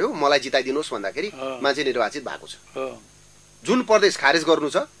गर्नु पर्यो, मलाई जिताइदिनुहोस् भन्दाखेरि मान्छे निर्वाचित भएको छ। जुन प्रदेश खारेज गर्नु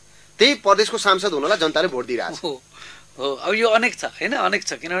छ त्यही प्रदेशको सांसद हुनलाई जनताले भोट दिइरहेछ। हो, अब यो अनेक छ होइन, अनेक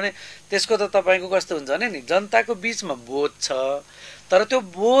छ। किनभने त्यसको त तपाईँको कस्तो हुन्छ भने नि जनताको बिचमा बोध छ, तर त्यो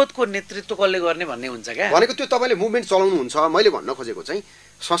बोधको नेतृत्व कसले गर्ने भन्ने हुन्छ क्या। भनेको त्यो तपाईँले मुभमेन्ट चलाउनुहुन्छ, मैले भन्न खोजेको चाहिँ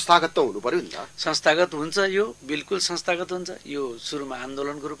संस्थागत त हुनु पर्यो नि त। संस्थागत हुन्छ, यो बिल्कुल संस्थागत हुन्छ। यो सुरुमा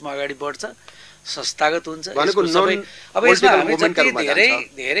आन्दोलनको रूपमा अगाडि बढ्छ, संस्थागत हुन्छ। अब यसमा हामी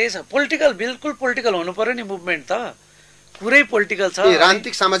जति धेरै छ पोलिटिकल, बिल्कुल पोलिटिकल हुनु पर्यो नि मुभमेन्ट त, पुरै पोलिटिकल छ।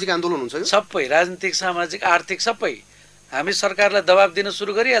 राजनीतिक सामाजिक आन्दोलन हुन्छ यो सबै, राजनीतिक सामाजिक आर्थिक सबै। हामी सरकारलाई दबाब दिन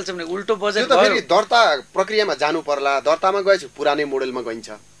सुरु गरिहाल्छौँ भने उल्टो बजेट भयो। दर्ता प्रक्रियामा जानु पर्ला, दर्तामा गएपछि पुरानै मोडेलमा गइन्छ।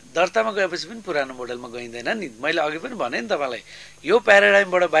 दर्तामा गएपछि पनि पुरानो मोडेलमा गइँदैन नि। मैले अघि पनि भने नि तपाईँलाई, यो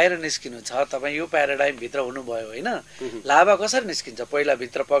प्याराडाइमबाट बाहिर निस्किनु छ, तपाईँ यो प्याराडाइमभित्र हुनुभयो होइन। लाभा कसरी निस्किन्छ? पहिला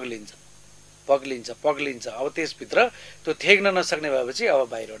भित्र पग्लिन्छ, अब त्यसभित्र त्यो थेग्न नसक्ने भएपछि अब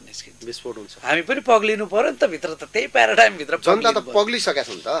बाहिर निस्किन्छ, विस्फोट हुन्छ। हामी पनि पग्लिनु पर्यो नि त भित्र, त त्यही प्याराडाइमभित्र। जनता त पग्लिसकेका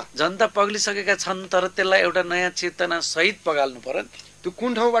छन् त, जनता पग्लिसकेका छन्, तर त्यसलाई एउटा नयाँ चेतना सहित पगाल्नु पर्यो नि। त्यो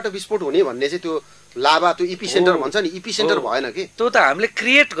कुन ठाउँबाट विस्फोट हुने भन्ने चाहिँ त्यो लाभा, त्यो इपिसेन्टर भन्छ नि, इपिसेन्टर भएन कि। त्यो त हामीले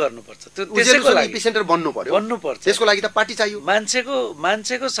क्रिएट गर्नुपर्छ, त्यो त्यसैको लागि इपिसेन्टर बन्नुपर्छ। त्यसको लागि त पार्टी चाहियो।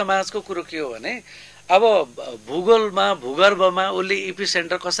 मान्छेको समाजको कुरो के हो भने अब भूगर्भमा उसले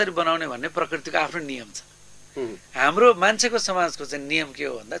इपिसेन्टर कसरी बनाउने भन्ने प्रकृतिको आफ्नो नियम छ। हाम्रो मान्छेको समाजको चाहिँ नियम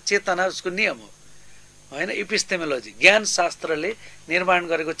के हो भन्दा चेतना उसको नियम हो होइन। इपिस्टेमोलोजी, ज्ञान शास्त्रले निर्माण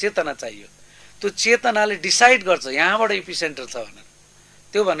गरेको चेतना चाहियो। त्यो चेतनाले डिसाइड गर्छ यहाँबाट इपिसेन्टर छ भनेर।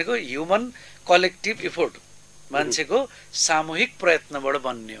 त्यो भनेको ह्युमन कलेक्टिभ इफोर्ट, मान्छेको सामूहिक प्रयत्नबाट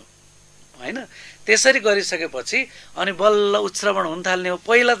बन्ने हो होइन। त्यसरी गरिसकेपछि अनि बल्ल उत्श्रवण हुन थाल्ने हो।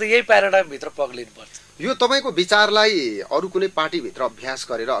 पहिला त यही प्याराडाइमभित्र पग्लिनु पर्छ। यो तपाईँको विचारलाई अरू कुनै पार्टीभित्र अभ्यास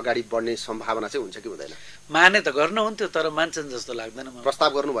गरेर अगाडि बढ्ने सम्भावना चाहिँ हुन्छ कि हुँदैन? माने त गर्नुहुन्थ्यो, तर मान्छन् जस्तो लाग्दैन। प्रस्ताव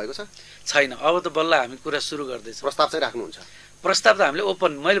गर्नुभएको छैन। अब त बल्ल हामी कुरा सुरु गर्दैछौँ। प्रस्ताव चाहिँ राख्नुहुन्छ? प्रस्ताव त हामीले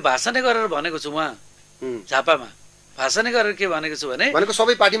ओपन, मैले भाषणै गरेर भनेको छु उहाँ झापामा। भाषणै गरेर के भनेको छु भने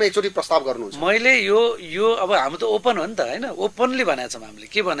सबै पार्टीमा एकचोटि प्रस्ताव गर्नुहुन्छ। मैले यो अब हाम्रो त ओपन हो नि त होइन। ओपनली भनेको छौँ हामीले।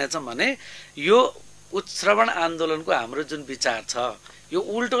 के भनेको छौँ भने यो उत्श्रवण आन्दोलनको हाम्रो जुन विचार छ, यो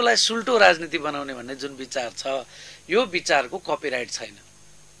उल्टोलाई सुल्टो राजनीति बनाउने भन्ने जुन विचार छ, यो विचारको कपिराइट छैन।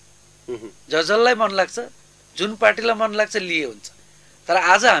 जसलाई मन लाग्छ, जुन पार्टीलाई मन लाग्छ लिए हुन्छ। तर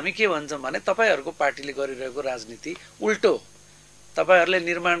आज हामी के भन्छौँ भने तपाईँहरूको पार्टीले गरिरहेको राजनीति उल्टो, तपाईँहरूले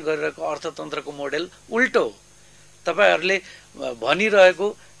निर्माण गरिरहेको अर्थतन्त्रको मोडेल उल्टो, तपाईँहरूले भनिरहेको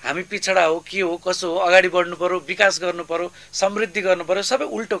हामी पिछडा हो, के हो, कसो हो, अगाडि बढ्नु पर्यो, विकास गर्नु पर्यो, समृद्धि गर्नु पर्यो,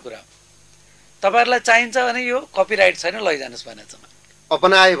 सबै उल्टो कुरा हो। तपाईँहरूलाई चाहिन्छ भने यो कपिराइट छैन, लैजानुहोस् भनेको छ।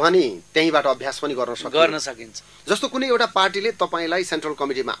 अपनाए भने त्यहीँबाट अभ्यास पनि गर्न सकिन्छ। जस्तो कुनै एउटा पार्टीले तपाईँलाई सेन्ट्रल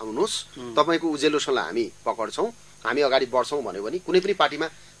कमिटीमा आउनुहोस्, तपाईँको उजेलोसनलाई हामी पक्र्छौँ, हामी अगाडि बढ्छौँ भन्यो भने कुनै पनि पार्टीमा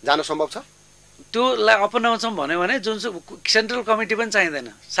जान सम्भव छ? त्योलाई अपनाउँछौँ भन्यो भने जुन सेन्ट्रल कमिटी पनि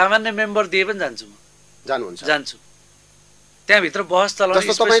चाहिँदैन, सामान्य मेम्बर दिए पनि जान्छु म। जान्छु त्यहाँभित्र बहस चलाउने।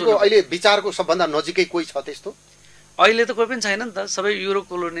 जस्तो तपाईँको अहिले विचारको सबभन्दा नजिकै कोही छ त्यस्तो? अहिले त कोही पनि छैन नि त, सबै युरो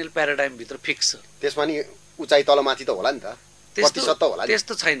कोलोनियल प्याराडाइमभित्र फिक्स छ। त्यसमा नि उचाइ तलमाथि त होला नि त,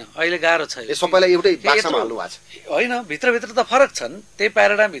 त्यस्तो छैन। अहिले गाह्रो छ। सबैलाई एउटै बाक्समा हाल्नु भएको छ होइन। भित्रभित्र त फरक छन्। त्यही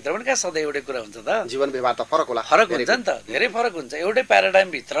प्याराडाइमभित्र पनि कहाँ सधैँ एउटै कुरा हुन्छ त? जीवन व्यवहार त फरक होला। फरक हुन्छ नि त, धेरै फरक हुन्छ। एउटै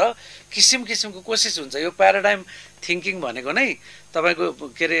प्याराडाइमभित्र किसिम किसिमको कोसिस हुन्छ। यो प्याराडाइम थिङ्किङ भनेको नै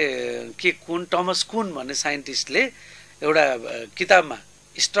तपाईँको के अरे कुन टमस कुन भन्ने साइन्टिस्टले एउटा किताबमा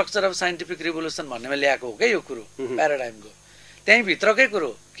स्ट्रक्चर अफ साइन्टिफिक रिभोल्युसन भन्नेमा ल्याएको हो क्या यो कुरो प्याराडाइमको। त्यहीँ भित्रकै कुरो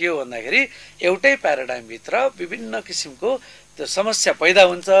के हो भन्दाखेरि एउटै प्याराडाइमभित्र विभिन्न किसिमको समस्या पैदा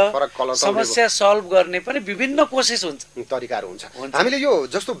हुन्छ, समस्या सल्भ गर्ने पनि विभिन्न कोसिस हुन्छ, तरिकाहरू हुन्छ। हामीले यो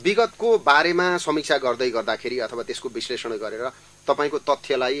जस्तो विगतको बारेमा समीक्षा गर्दै गर्दाखेरि अथवा त्यसको विश्लेषण गरेर तपाईको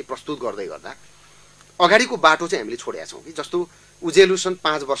तथ्यलाई प्रस्तुत गर्दै गर्दा अगाडिको बाटो चाहिँ हामीले छोडेका छौँ कि जस्तो उजेलुसन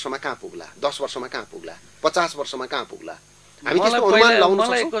 5 वर्षमा कहाँ पुग्ला, 10 वर्षमा कहाँ पुग्ला, 50 वर्षमा कहाँ पुग्ला, हामी त्यस्तो अनुमान लाउन सक्छौँ।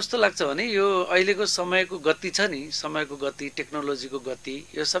 मलाई कस्तो लाग्छ भने यो अहिलेको समयको गति छ नि, समयको गति, टेक्नोलोजीको गति,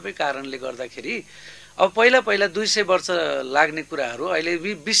 यो सबै कारणले गर्दाखेरि अब पहिला 200 वर्ष लाग्ने कुराहरू अहिले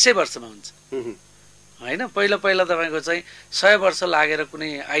 20 वर्षमा हुन्छ हैन। पहिला तपाईको चाहिँ 100 वर्ष लागेर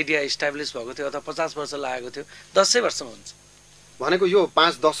कुनै आइडिया इस्टाब्लिश भएको थियो अथवा 50 वर्ष लागेको थियो, 10 वर्षमा हुन्छ भनेको यो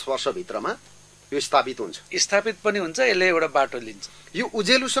 5-10 वर्ष भित्रमा यो स्थापित हुन्छ, स्थापित पनि हुन्छ, यसले एउटा बाटो लिन्छ। यो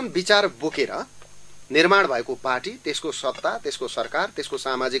उजेलुसन विचार बोकेर निर्माण भएको पार्टी, त्यसको सत्ता, त्यसको सरकार, त्यसको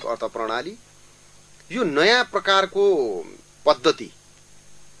सामाजिक अर्थ प्रणाली, यो नयाँ प्रकारको पद्धति,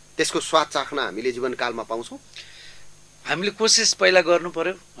 त्यसको स्वाद चाख्न हामीले जीवनकालमा पाउँछौँ। हामीले कोसिस पहिला गर्नु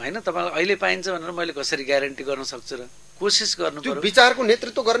पर्यो हैन। तपाईलाई अहिले पाइन्छ भनेर मैले कसरी ग्यारेन्टी गर्न सक्छु र? कोसिस गर्नु पर्यो। त्यो विचारको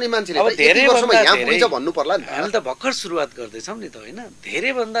नेतृत्व गर्ने मान्छेले अब धेरै वर्षमा यहाँ पुग्छ भन्नु पर्ला नि। हामीले त भर्खर सुरुवात गर्दैछौँ नि त हैन।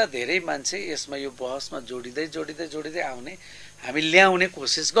 धेरै भन्दा धेरै मान्छे यसमा यो बहसमा जोडिँदै आउने, हामी ल्याउने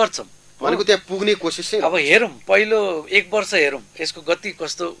कोसिस गर्छौँ भनेको त्यहाँ पुग्ने कोसिस चाहिँ। अब हेरौँ, पहिलो 1 वर्ष हेरौँ यसको गति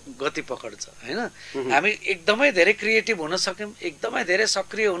कस्तो गति पकड्छ हैन। हामी एकदमै धेरै क्रिएटिभ हुन सक्यौँ, एकदमै धेरै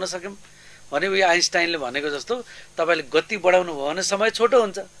सक्रिय हुन सक्यौँ भने उयो आइन्स्टाइनले भनेको जस्तो तपाईले गति बढाउनु भयो भने समय छोटो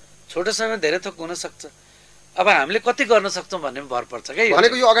हुन्छ, छोटो समयमा धेरै थोक हुन सक्छ। अब हामीले कति गर्न सक्छौँ भन्ने भर पर्छ के।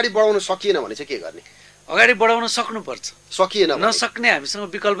 भनेको यो अगाडि बढाउन सकिएन भने चाहिँ के गर्ने? अगाडि बढाउन सक्नुपर्छ। सकिएन नसक्ने हामीसँग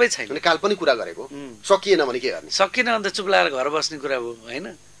विकल्पै छैन। काल्पनिक कुरा गरेको, सकिएन भने के गर्ने? सकिएन भने त चुप लागेर घर बस्ने कुरा हो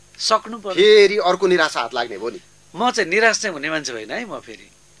हैन। सक्नु पर्यो। फेरि अर्को निराशा हात लाग्ने भयो नि। म चाहिँ निराश चाहिँ हुने मान्छे होइन है।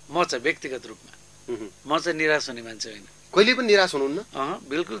 म चाहिँ व्यक्तिगत रूपमा म चाहिँ निराश हुने मान्छे होइन। कहिले पनि निराश हुनुहुन्न?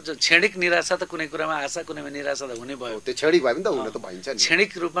 बिल्कुल क्षणिक निराशा त कुनै कुरामा आशा, कुनैमा निराशा त हुने भयो। त्यो क्षणिक भयो भने त हुन त भइन्छ नि।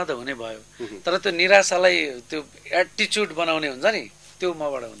 क्षणिक रूपमा त हुने भयो, तर त्यो निराशालाई त्यो एटिट्युड बनाउने हुन्छ नि, त्यो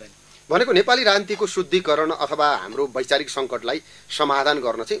मबाट हुँदैन। भनेको नेपाली राजनीतिको शुद्धिकरण अथवा हाम्रो वैचारिक सङ्कटलाई समाधान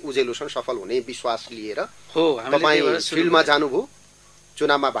गर्न चाहिँ उजेलुसन सफल हुने विश्वास लिएर हो। तपाईँ फिल्डमा जानुभयो,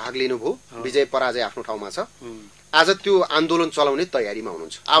 चुनावमा भाग लिनुभयो, विजय पराजय आफ्नो ठाउँमा छ। आज त्यो आन्दोलन चलाउने तयारीमा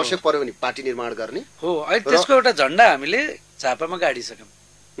हुनुहुन्छ। आवश्यक पर्यो भने पार्टी निर्माण गर्ने हो। अहिले त्यसको एउटा झण्डा हामीले झापामा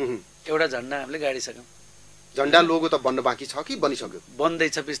गाडिसक्यौँ। एउटा झण्डा हामीले गाडिसक्यौँ। झण्डा लोगो त बन्न बाँकी छ कि बनिसक्यो?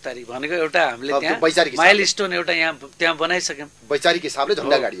 बन्दैछ 20 तारिक भनेको एउटा हामीले त्यहाँ वैचारिक माइलस्टोन एउटा यहाँ त्यहाँ बनाइसक्यौँ। वैचारिक हिसाबले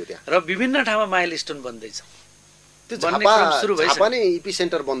झण्डा गाडियो त्यहाँ र विभिन्न ठाउँमा माइलस्टोन बन्दैछ। त्यो झापा नै इपी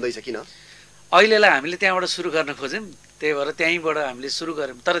सेन्टर बन्दैछ किन? अहिलेलाई हामीले त्यहाँबाट सुरु गर्न खोज्यौँ, त्यही भएर त्यहीँबाट हामीले सुरु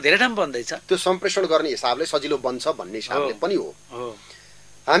गर्यौँ, तर धेरै ठाउँ बन्दैछ। त्यो सम्प्रेषण गर्ने हिसाबले सजिलो बन्छ भन्ने हिसाबले पनि हो।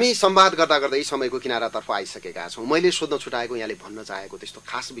 हामी संवाद गर्दा गर्दै समयको किनारातर्फ आइसकेका छौँ। मैले सोध्न छुटाएको, यहाँले भन्न चाहेको त्यस्तो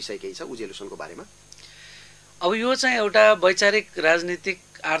खास विषय केही छ उजेलुसनको बारेमा? अब यो चाहिँ एउटा वैचारिक, राजनीतिक,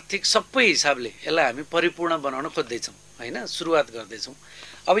 आर्थिक सबै हिसाबले यसलाई हामी परिपूर्ण बनाउन खोज्दैछौँ होइन, सुरुवात गर्दैछौँ।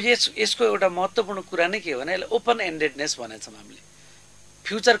 अब यसको एउटा महत्त्वपूर्ण कुरा नै के हो भने यसलाई ओपन एन्डेडनेस भनेछौँ हामीले।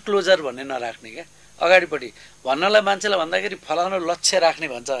 फ्युचर क्लोजर भन्ने नराख्ने क्या। अगाडिपट्टि भन्नलाई मान्छेलाई भन्दाखेरि फलानु लक्ष्य राख्ने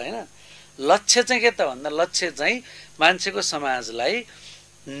भन्छ होइन। लक्ष्य चाहिँ के त भन्दा लक्ष्य चाहिँ मान्छेको समाजलाई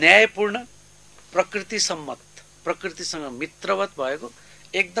न्यायपूर्ण, प्रकृतिसम्मत, प्रकृतिसँग मित्रवत भएको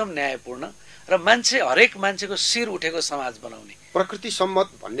एकदम न्यायपूर्ण र हरेक मान्छेको शिर उठेको समाज बनाउने। प्रकृति सम्मत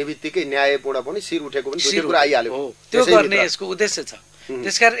भन्ने बित्तिकै न्यायपूर्ण पनि, शिर उठेको पनि दुईटै कुरा आइहाल्यो। त्यो गर्ने यसको उद्देश्य छ।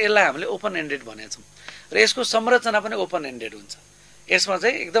 त्यसकारण यसलाई हामीले ओपन एन्डेड भनेका छौँ र यसको संरचना पनि ओपन एन्डेड हुन्छ। यसमा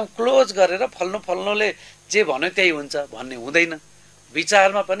चाहिँ एकदम क्लोज गरेर फल्नुले जे भन्यो त्यही हुन्छ भन्ने हुँदैन।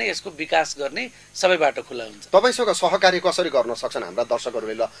 विचारमा पनि यसको विकास गर्ने सबै बाटो खुला हुन्छ। तपाईसँग सहकार्य कसरी गर्न सक्छन् हाम्रा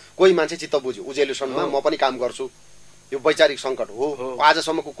दर्शकहरूले? ल, कोही मान्छे चित्त बुझ्यो उजेलुसनमा म पनि काम गर्छु, यो वैचारिक सङ्कट हो,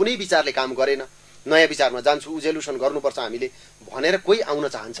 आजसम्मको कुनै विचारले काम गरेन, नयाँ विचारमा जान्छु, उजेलुसन गर्नुपर्छ हामीले भनेर कोही आउन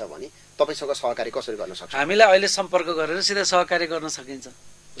चाहन्छ भने तपाईसँग सहकार्य कसरी गर्न सक्छ? हामीलाई अहिले सम्पर्क गरेर सिधा सहकार्य गर्न सकिन्छ।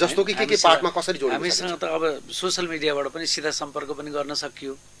 जस्तो कि के पार्टमा कसरी जोड्नु? हामीसँग त अब सोसल मिडियाबाट पनि सिधा सम्पर्क पनि गर्न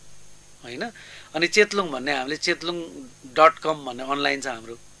सकियो होइन। अनि चेतलुङ भन्ने हामीले chetlung.com भन्ने अनलाइन छ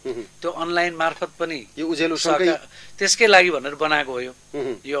हाम्रो, त्यो अनलाइन मार्फत पनि यो उजेलुसनकै त्यसकै लागि भनेर बनाएको हो।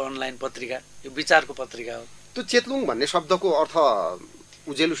 यो अनलाइन पत्रिका, यो विचारको पत्रिका हो। त्यो चेतलुङ भन्ने शब्दको अर्थ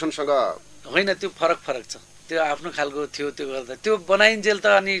उजेलुसनसँग होइन, त्यो फरक छ। त्यो आफ्नो खालको थियो। त्यो गर्दा त्यो बनाइन्जेल त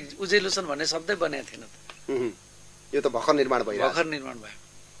अनि उजेलुसन भन्ने शब्दै बनेको थिएन त। यो त भर्खर निर्माण भयो। भयो।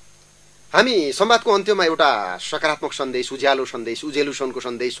 हामी संवादको अन्त्यमा एउटा सकारात्मक सन्देश, उज्यालो सन्देश, उजेलुसनको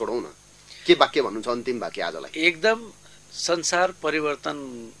सन्देश छोडौँ न। के वाक्य भन्नुहुन्छ अन्तिम वाक्य आजलाई? एकदम संसार परिवर्तन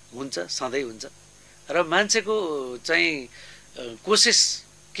हुन्छ, सधैँ हुन्छ र मान्छेको चाहिँ कोसिस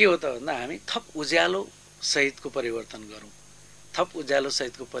के हो त भन्दा हामी थप उज्यालो सहितको परिवर्तन गरौँ। थप उज्यालो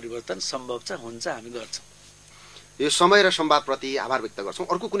सहितको परिवर्तन सम्भव छ, हुन्छ, हामी गर्छौँ। यो समय र संवादप्रति आभार व्यक्त गर्छौँ।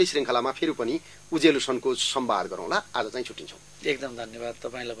 अर्को कुनै श्रृङ्खलामा फेरि पनि उजेलुसनको संवाद गरौँला। आज चाहिँ छुट्टिन्छौँ। एकदम धन्यवाद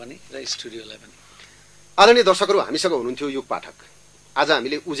तपाईँलाई पनि र स्टुडियोलाई पनि। आदरणीय दर्शकहरू, हामीसँग हुनुहुन्थ्यो युग पाठक। आज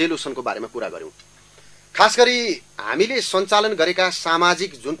हामीले उजेलुसनको बारेमा कुरा गऱ्यौँ। खास गरी हामीले सञ्चालन गरेका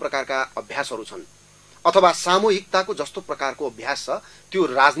सामाजिक जुन प्रकारका अभ्यासहरू छन् अथवा सामूहिकताको जस्तो प्रकारको अभ्यास छ, त्यो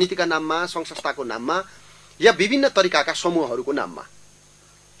राजनीतिका नाममा, सङ्घ-संस्थाको नाममा या विभिन्न तरिकाका समूहहरूको नाममा,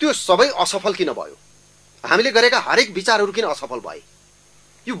 त्यो सबै असफल किन भयो? हामीले गरेका हरेक विचारहरू किन असफल भए?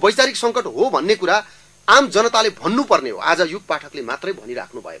 यो वैचारिक सङ्कट हो भन्ने कुरा आम जनताले भन्नुपर्ने हो। आज युग पाठकले मात्रै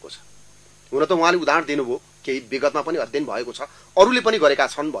भनिराख्नु भएको छ। हुन त उहाँले उदाहरण दिनुभयो, केही विगतमा पनि अध्ययन भएको छ, अरूले पनि गरेका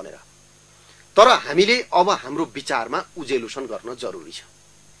छन् भनेर। तर हामीले अब हाम्रो विचारमा उजेलुसन गर्न जरुरी छ।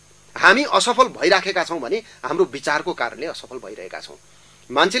 हामी असफल भइराखेका छौँ भने हाम्रो विचारको कारणले असफल भइरहेका छौँ।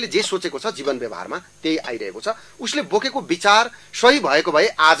 मान्छेले जे सोचेको छ जीवन व्यवहारमा त्यही आइरहेको छ। उसले बोकेको विचार सही भएको भए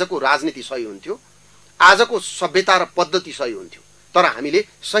आजको राजनीति सही हुन्थ्यो, आजको सभ्यता र पद्धति सही हुन्थ्यो। तर हामीले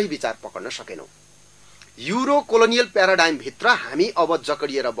सही विचार पक्र्न सकेनौँ। युरो कोलोनियल प्याराडाइम भित्र हामी अब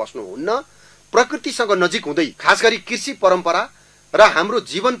जकडिएर बस्नुहुन्न। प्रकृतिसँग नजिक हुँदै, खास गरी कृषि परम्परा र हाम्रो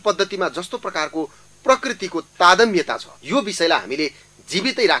जीवन पद्धतिमा जस्तो प्रकारको प्रकृतिको तादम्यता छ, यो विषयलाई हामीले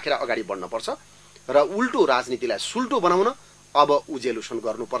जीवितै राखेर अगाडि बढ्नुपर्छ र उल्टो राजनीतिलाई सुल्टो बनाउन अब उजेलुसन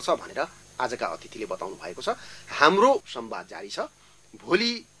गर्नुपर्छ भनेर आजका अतिथिले बताउनु भएको छ। हाम्रो संवाद जारी छ।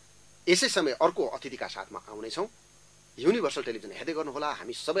 भोलि यसै समय अर्को अतिथिका साथमा आउनेछौँ। युनिभर्सल टेलिभिजन हेर्दै गर्नुहोला।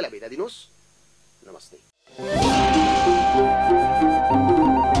 हामी सबैलाई बिदा दिनुहोस्। नमस्ते।